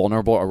too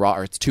vulnerable or raw,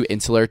 or it's too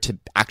insular to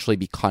actually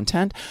be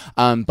content.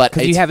 But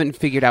because you haven't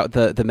figured out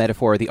the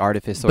metaphor or the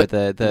artifice or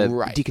the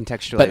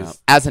decontextualize. But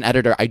as an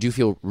editor, I do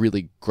feel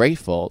really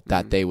grateful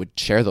that they would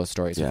share those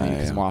stories with me,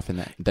 because more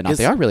often than not,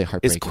 they are really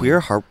heartbreaking. Is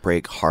queer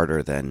heartbreak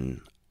harder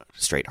than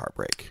straight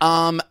heartbreak?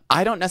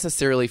 I don't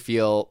necessarily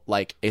feel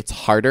like it's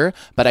harder,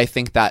 but I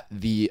think that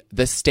the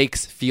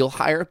stakes feel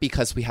higher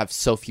because we have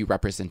so few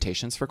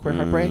representations for queer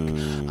heartbreak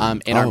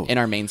in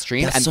our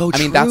mainstream. That's and so I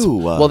mean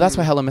true. that's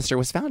why Hello Mister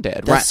was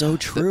founded. That's so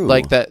true.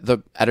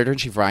 The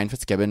editor-in-chief Ryan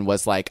Fitzgibbon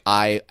was like,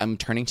 I am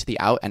turning to the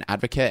out and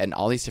advocate and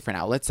all these different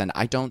outlets, and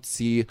I don't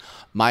see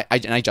and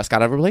I just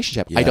got out of a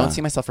relationship. I don't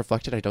see myself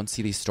reflected. I don't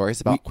see these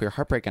stories about queer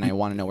heartbreak, and I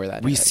want to know where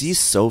that is. We see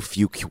so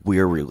few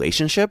queer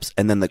relationships,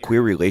 and then the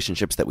queer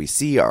relationships that we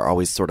see are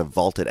always sort of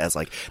vaulted as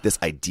like this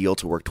ideal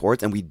to work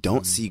towards, and we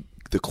don't see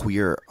the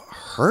queer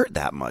hurt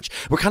that much.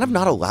 We're kind of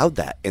not allowed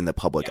that in the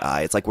public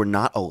eye. It's like we're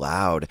not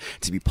allowed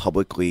to be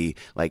publicly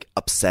like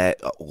upset,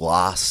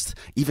 lost,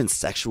 even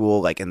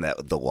sexual, like in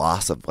the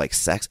loss of like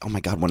sex. Oh my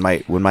God, when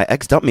my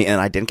ex dumped me and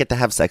I didn't get to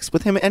have sex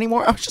with him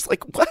anymore, I was just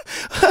like, what?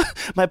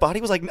 My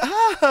body was like, no.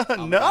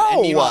 And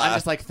meanwhile, I'm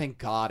just like, thank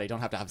God I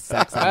don't have to have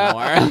sex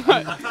anymore.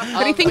 But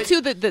I think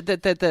too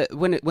that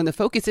when the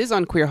focus is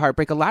on queer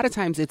heartbreak, a lot of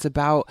times it's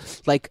about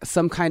like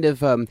some kind of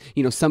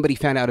somebody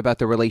found out about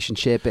the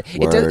relationship.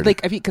 It does,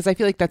 like, because I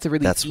feel like that's a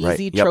really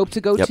easy trope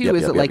to go to.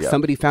 Is it like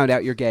somebody found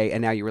out you're gay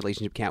and now your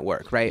relationship can't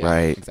work, right?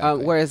 Right.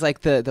 Exactly. Whereas like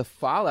the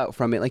fallout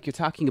from it, like you're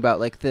talking about,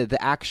 like the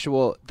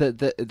actual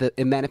the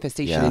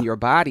manifestation in your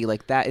body,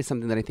 like that is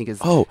something that I think is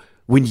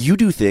when you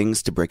do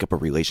things to break up a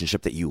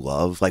relationship that you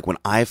love, like when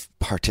I've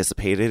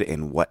participated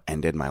in what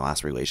ended my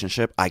last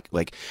relationship, that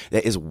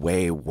is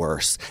way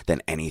worse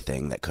than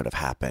anything that could have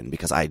happened,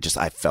 because I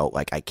felt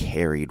like I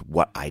carried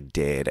what I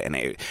did, and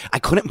I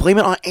couldn't blame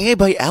it on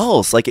anybody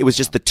else. Like, it was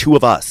just the two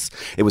of us.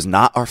 It was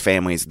not our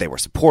families. They were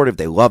supportive.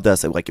 They loved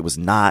us. It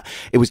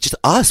was just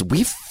us.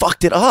 We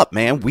fucked it up,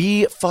 man.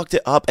 We fucked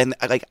it up. And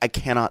like, I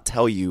cannot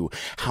tell you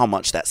how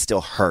much that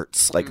still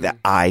hurts. Like that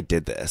I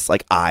did this.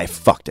 Like, I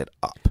fucked it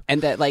up.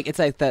 And that, like, it's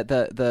like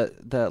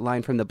the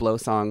line from the Blow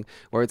song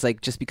where it's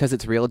like, just because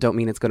it's real don't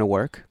mean it's gonna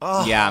work.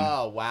 Yeah.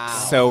 Oh, wow.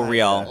 So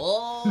real.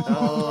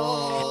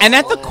 And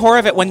at the core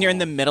of it, when you're in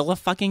the middle of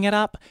fucking it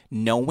up,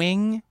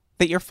 knowing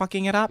that you're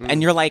fucking it up,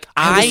 and you're like,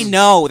 I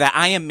know that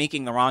I am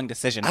making the wrong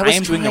decision. I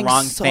am doing the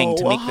wrong thing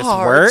to make this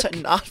work. To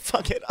not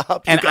fuck it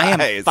up, and I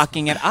am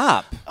fucking it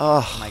up.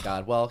 Oh my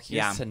God. Well,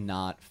 here's to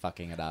not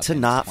fucking it up. To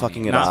not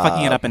fucking it up. Not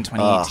fucking it up in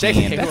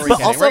 2018.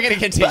 But also, we're going to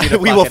continue to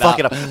we will fuck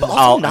it up. But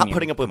also I not mean,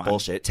 putting up with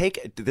bullshit.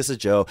 This is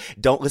Joe.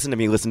 Don't listen to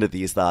me. Listen to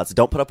these thoughts.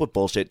 Don't put up with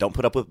bullshit. Don't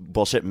put up with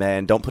bullshit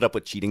men. Don't put up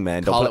with cheating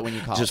men. Call it when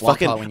you call it. Just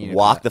fucking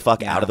walk the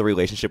fuck out of the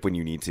relationship when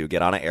you need to.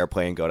 Get on an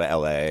airplane. Go to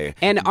LA.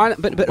 And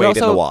but wade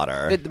also in the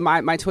water.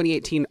 My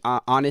 2018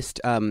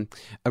 honest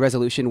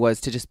resolution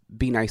was to just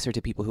be nicer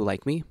to people who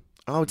like me.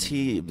 Oh,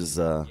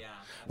 Teebs.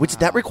 Which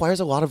that requires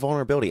a lot of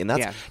vulnerability. And that's,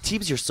 Yeah.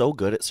 Teebs, you're so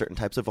good at certain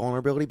types of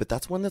vulnerability, but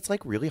that's one that's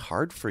like really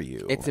hard for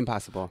you. It's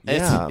impossible.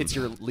 Yeah. It's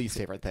your least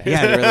favorite thing.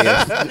 Yeah, it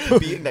really is.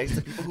 Being nice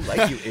to people who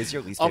like you is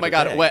your least Oh favorite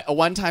my God. thing.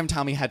 One time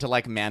Tommy had to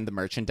like man the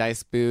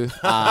merchandise booth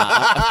for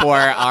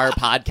our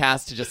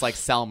podcast to just like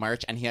sell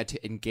merch, and he had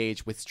to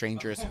engage with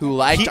strangers who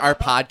liked our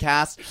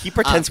podcast. He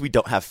pretends we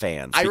don't have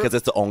fans because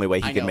it's the only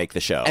way he can make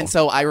the show. And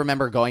so I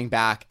remember going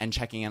back and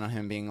checking in on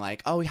him, being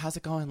like, "Oh, how's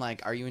it going?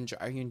 Like, are you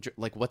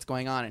like, what's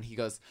going on?" And he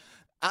goes,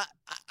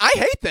 I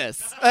hate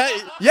this.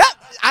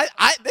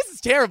 This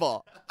is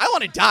terrible. I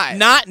want to die.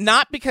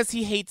 Not because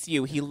he hates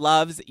you. He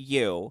loves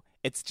you.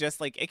 It's just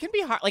like, it can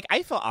be hard. Like,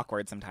 I feel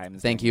awkward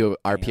sometimes. Thank you,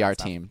 our PR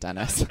team,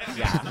 Dennis.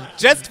 Yeah.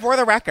 Just for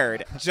the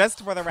record, so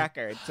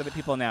that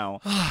people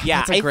know. Yeah.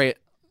 That's a great.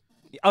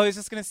 I was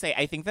just going to say,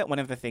 I think that one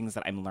of the things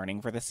that I'm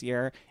learning for this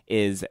year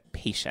is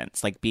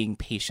patience, like being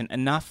patient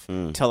enough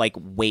to like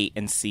wait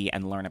and see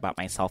and learn about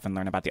myself and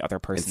learn about the other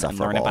person and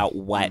learn about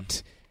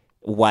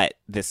what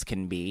this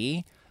can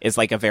be is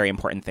like a very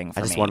important thing for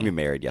me. I just want to be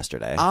married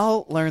yesterday.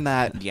 I'll learn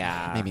that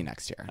maybe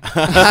next year.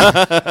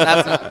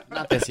 That's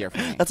not this year for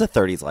me. That's a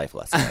 30s life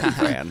lesson,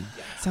 Fran.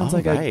 Sounds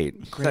like a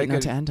great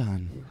note to end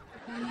on.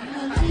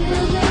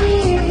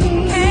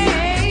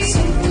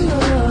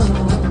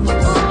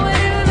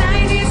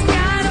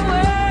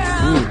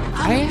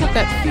 I have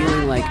that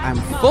feeling like I'm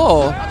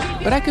full,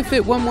 but I could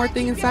fit one more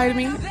thing inside of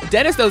me.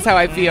 Dennis knows how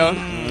I feel.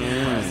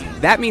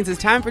 That means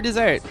it's time for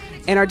dessert.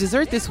 And our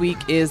dessert this week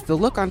is the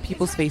look on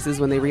people's faces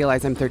when they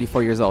realize I'm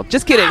 34 years old.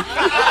 Just kidding.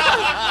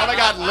 Oh my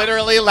God,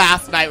 literally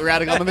last night we were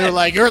at a club and they were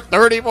like, "You're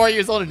 34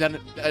 years old." And then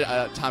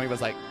Tommy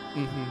was like,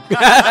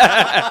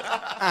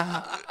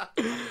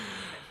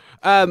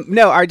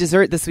 No, our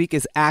dessert this week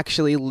is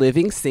actually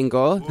Living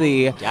Single,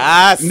 the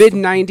Yes.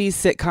 mid-90s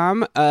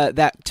sitcom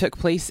that took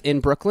place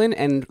in Brooklyn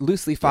and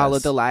loosely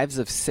followed the lives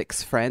of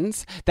 6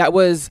 friends. That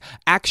was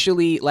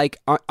actually like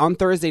on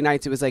Thursday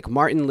nights, it was like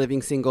Martin,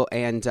 Living Single,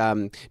 and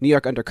New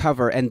York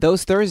Undercover. And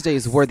those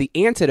Thursdays were the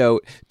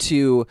antidote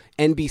to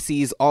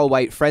NBC's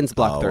all-white Friends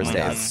Block Thursdays.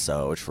 That's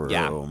so true.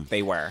 Yeah,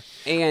 they were.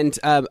 And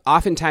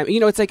oftentimes, you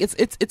know, it's like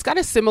it's got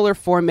a similar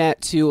format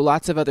to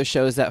lots of other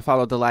shows that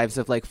followed the lives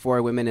of like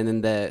 4 women and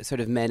then the sort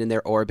of men in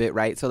their orbit,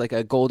 right? So like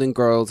a Golden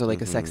Girls or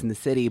like a Sex in the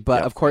City,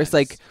 but of course,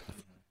 like,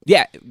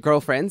 yeah,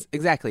 girlfriends,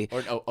 exactly.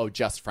 Or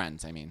just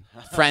Friends. I mean,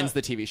 Friends,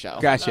 the TV show.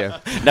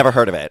 Gotcha. Never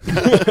heard of it.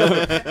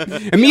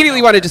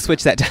 Immediately wanted to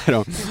switch that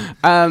title.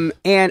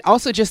 And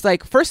also just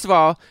like, first of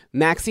all,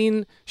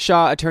 Maxine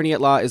Shaw, Attorney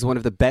at Law, is one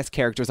of the best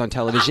characters on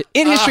television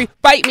in history.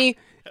 Bite me.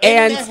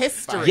 And in the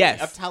history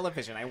yes. of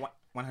television, I want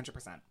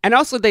 100%. And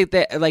also, they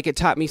like it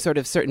taught me sort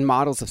of certain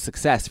models of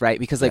success, right?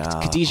 Because like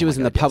Khadijah was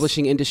in the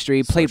publishing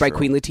industry, played by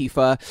Queen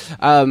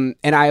Latifah,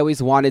 and I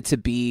always wanted to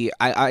be.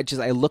 I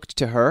looked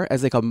to her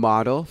as like a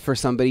model for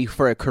somebody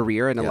for a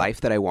career and a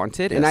life that I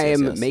wanted, and I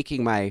am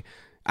making my.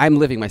 I'm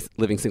living my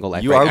living single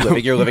life. You right are now.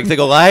 living your living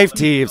single life,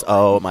 Teebs.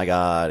 Oh my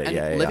God!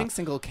 And Living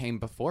Single came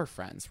before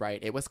Friends, right?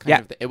 It was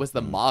kind of it was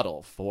the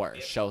model for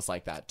shows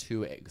like that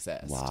to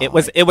exist. Wow. It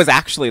was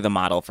actually the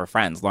model for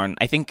Friends. Lauren,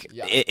 I think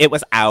it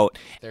was out,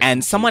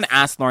 and someone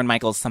asked Lauren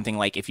Michaels something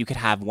like, if you could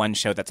have one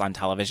show that's on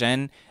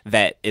television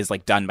that is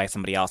like done by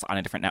somebody else on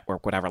a different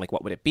network, whatever, like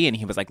what would it be? And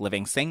he was like,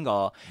 Living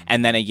Single.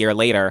 And then a year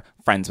later,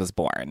 Friends was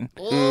born.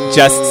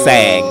 Just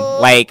saying,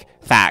 like,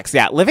 facts.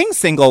 Yeah, Living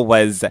Single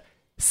was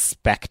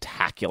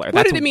spectacular.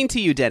 What did it mean to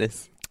you,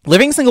 Dennis?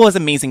 Living Single was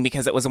amazing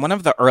because it was one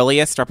of the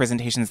earliest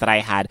representations that I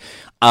had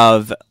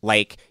of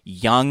like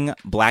young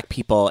Black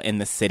people in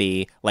the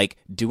city, like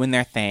doing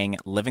their thing,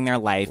 living their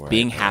life,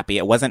 being happy.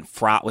 It wasn't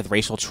fraught with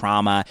racial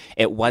trauma.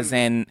 It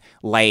wasn't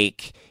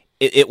like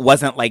it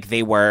wasn't like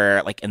they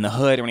were like in the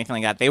hood or anything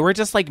like that. They were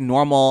just like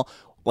normal,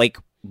 like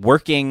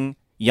working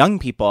young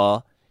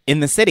people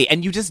in the city,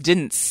 and you just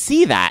didn't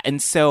see that. And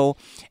so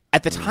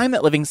at the time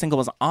that Living Single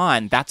was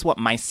on, that's what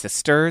my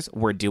sisters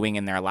were doing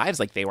in their lives.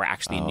 Like they were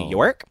actually in New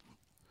York.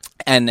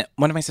 And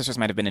one of my sisters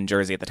might have been in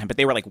Jersey at the time, but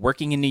they were like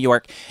working in New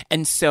York.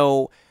 And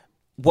so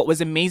what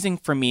was amazing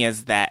for me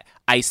is that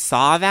I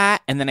saw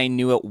that, and then I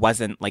knew it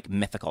wasn't like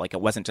mythical. Like it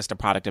wasn't just a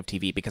product of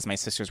TV, because my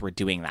sisters were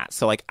doing that.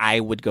 So like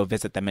I would go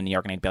visit them in New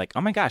York and I'd be like,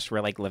 oh my gosh,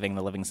 we're like living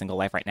the Living Single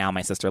life right now.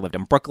 My sister lived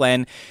in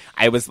Brooklyn.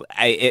 It was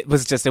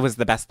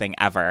the best thing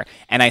ever.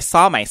 And I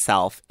saw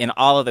myself in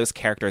all of those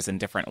characters in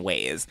different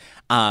ways.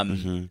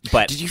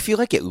 But did you feel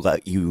like it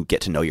let you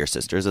get to know your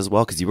sisters as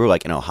well? Because you were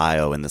like in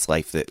Ohio in this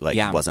life that like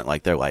wasn't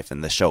like their life,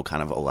 and the show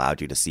kind of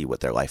allowed you to see what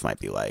their life might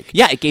be like.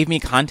 Yeah, it gave me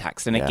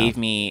context, and it gave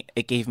me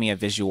a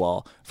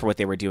visual for what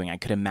they were doing. I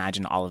could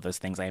imagine all of those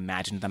things. I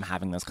imagined them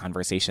having those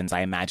conversations.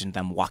 I imagined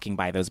them walking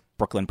by those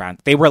Brooklyn Browns.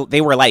 They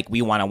were like,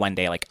 we want to one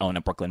day like own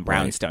a Brooklyn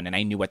brownstone, and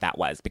I knew what that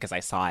was because I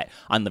saw it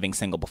on Living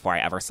Single before I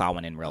ever saw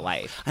one in real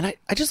life. And I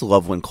just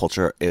love when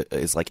culture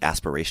is like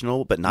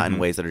aspirational, but not in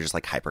ways that are just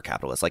like hyper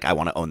capitalist. Like I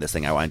want to own this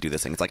thing, I want to do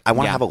this thing. It's like I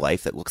want to have a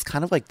life that looks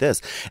kind of like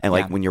this. And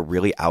like when you're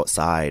really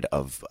outside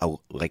of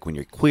like when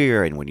you're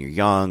queer and when you're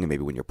young and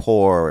maybe when you're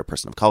poor or a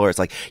person of color, it's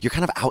like you're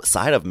kind of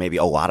outside of maybe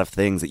a lot of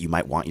things that you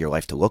might want your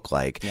life to look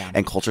like.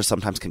 And culture culture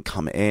sometimes can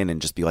come in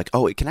and just be like,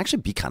 oh, it can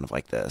actually be kind of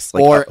like this.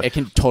 Like, or it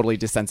can totally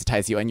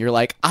desensitize you and you're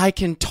like, I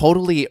can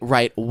totally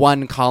write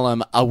one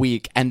column a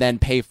week and then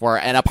pay for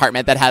an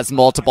apartment that has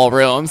multiple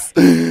rooms.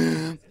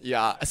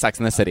 Yeah, Sex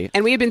in the City.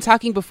 And we had been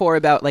talking before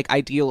about like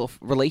ideal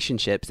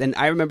relationships, and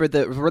I remember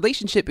the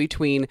relationship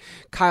between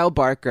Kyle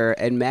Barker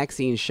and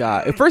Maxine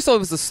Shaw. At first, all, it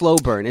was a slow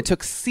burn. It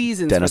took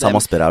seasons Dennis for them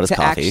almost spit out his to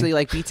coffee. actually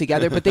like be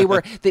together. But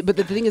but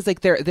the thing is, like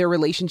their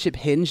relationship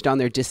hinged on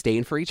their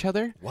disdain for each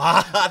other.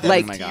 Wow,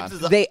 like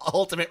the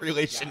ultimate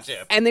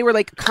relationship. And they were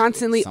like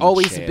constantly So much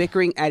always shade.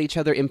 bickering at each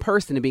other in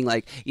person and being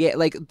like, yeah,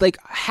 like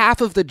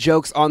half of the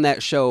jokes on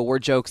that show were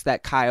jokes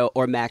that Kyle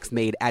or Max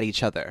made at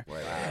each other.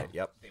 Right.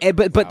 Yep. And,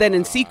 but then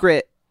in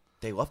secret,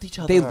 they loved each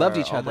other. They loved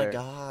each other. Oh my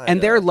God.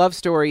 And their love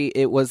story,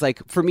 it was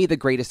like, for me, the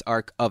greatest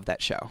arc of that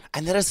show.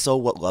 And that is so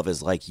what love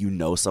is like. You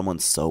know someone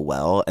so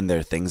well, and there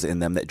are things in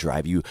them that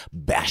drive you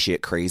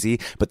batshit crazy,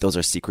 but those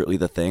are secretly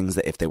the things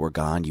that if they were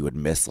gone, you would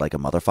miss like a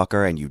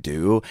motherfucker, and you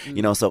do.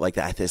 You know, so like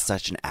that is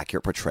such an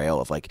accurate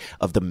portrayal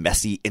of the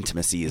messy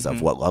intimacies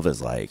of what love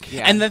is like.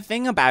 Yeah. And the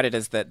thing about it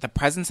is that the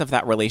presence of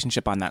that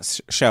relationship on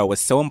that show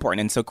was so important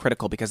and so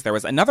critical because there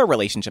was another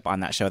relationship on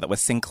that show that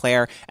was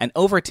Sinclair and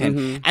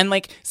Overton. And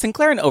like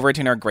Sinclair and Overton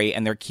are great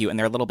and they're cute and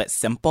they're a little bit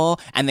simple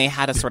and they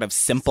had a sort of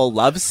simple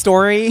love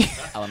story.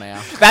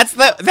 LMAO.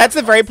 That's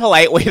a very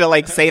polite way to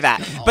like say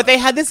that. But they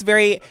had this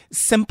very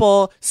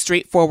simple,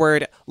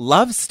 straightforward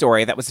love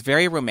story that was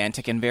very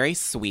romantic and very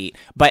sweet.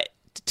 But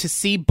to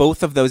see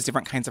both of those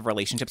different kinds of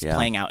relationships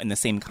playing out in the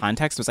same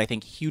context was, I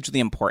think, hugely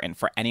important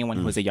for anyone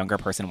who was a younger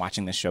person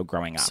watching this show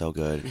growing up. So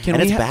good.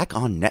 And it's back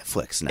on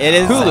Netflix now. It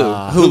is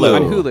Hulu.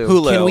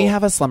 Hulu. Can we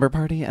have a slumber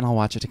party and I'll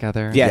watch it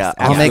together? Yes, Yeah,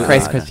 I'll make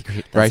Rice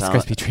absolutely.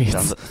 Krispie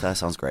treats. That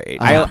sounds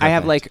great. I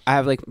have like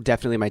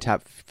definitely my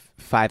top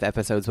 5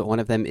 episodes, but one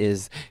of them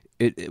is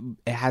it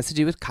has to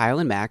do with Kyle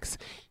and Max,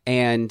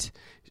 and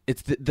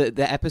it's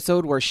the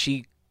episode where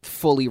she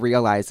fully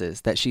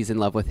realizes that she's in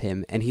love with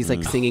him, and he's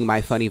like singing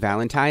My Funny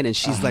Valentine, and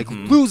she's like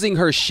losing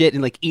her shit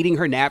and like eating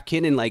her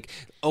napkin and like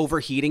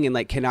overheating and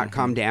like cannot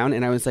calm down.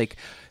 And I was like,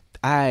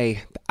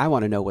 I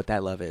want to know what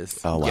that love is.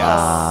 Oh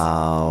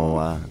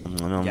wow.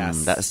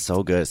 Yes. That's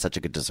so good. Such a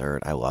good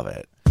dessert. I love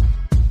it.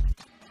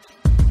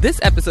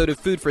 This episode of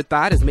Food for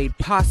Thought is made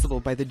possible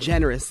by the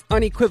generous,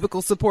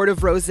 unequivocal support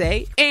of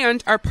Rosé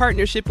and our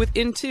partnership with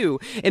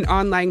Into, an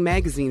online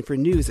magazine for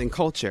news and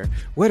culture.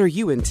 What are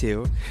you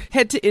into?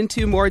 Head to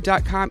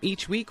intomore.com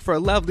each week for a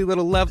lovely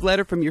little love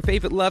letter from your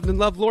favorite loved and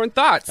lovelorn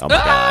thoughts. Oh my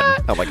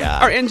God. Oh my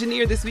God. Our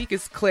engineer this week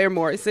is Claire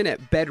Morrison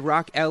at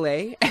Bedrock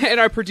LA, and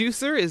our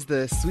producer is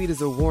the sweet as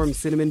a warm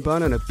cinnamon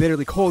bun on a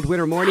bitterly cold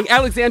winter morning,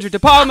 Alexandra De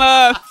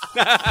Palma.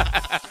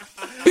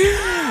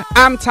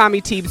 I'm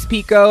Tommy Teebs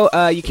Pico.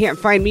 You can't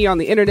find me on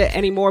the internet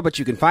anymore, but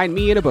you can find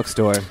me in a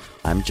bookstore.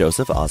 I'm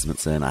Joseph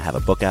Osmundson. I have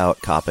a book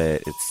out. Cop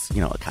it. It's,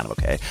 kind of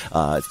okay.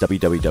 It's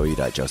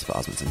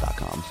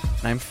www.josephosmundson.com.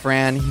 And I'm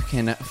Fran. You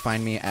can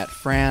find me at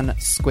Fran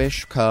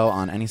Squish Co.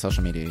 on any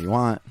social media you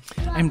want.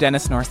 I'm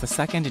Dennis Norris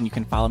II, and you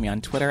can follow me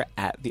on Twitter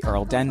at the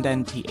Earl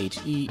Denden,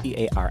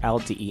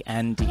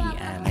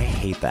 TheEarldenden. I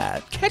hate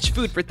that. Catch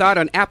Food for Thought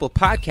on Apple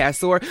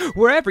Podcasts or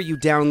wherever you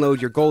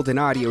download your golden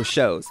audio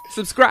shows.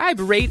 Subscribe,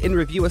 rate, and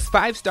review us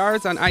 5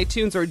 stars on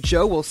iTunes, or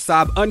Joe will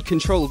sob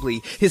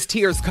uncontrollably, his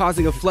tears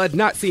causing a flood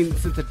not seen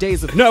since the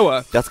days of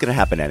Noah. That's going to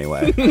happen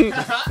anyway.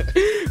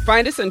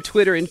 Find us on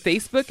Twitter and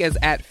Facebook as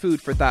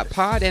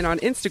 @FoodForThoughtPod, and on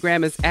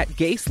Instagram as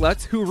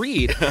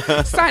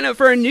 @GaySlutsWhoRead. Sign up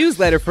for our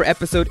newsletter for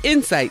episode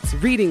insights,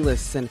 reading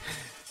lists, and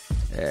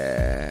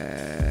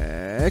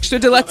extra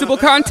delectable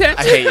content.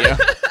 I hate you.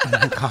 Oh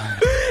my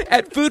God.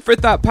 At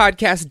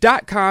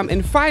foodforthoughtpodcast.com.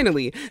 And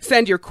finally,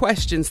 send your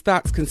questions,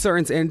 thoughts,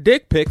 concerns, and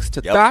dick pics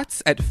to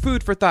thoughts at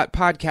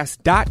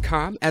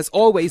foodforthoughtpodcast.com. As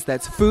always,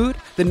 that's food,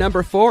 the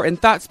number 4, and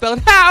thought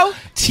spelled how?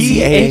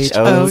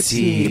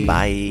 THOT.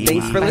 Bye.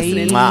 Thanks for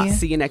listening. Mwah.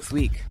 See you next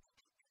week.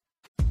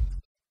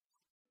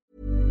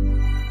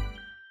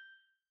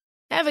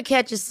 Ever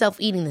catch yourself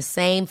eating the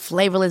same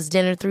flavorless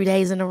dinner 3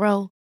 days in a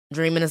row?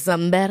 Dreaming of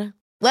something better?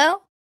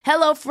 Well,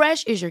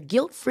 HelloFresh is your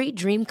guilt-free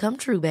dream come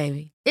true,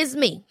 baby. It's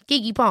me,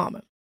 Keke Palmer.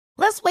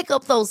 Let's wake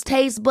up those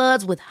taste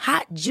buds with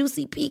hot,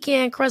 juicy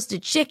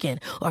pecan-crusted chicken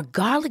or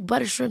garlic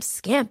butter shrimp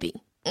scampi.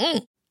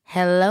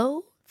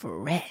 Hello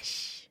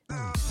Fresh.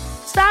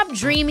 Stop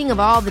dreaming of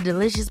all the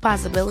delicious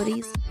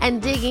possibilities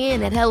and dig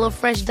in at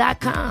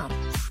HelloFresh.com.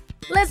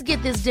 Let's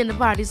get this dinner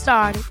party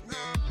started.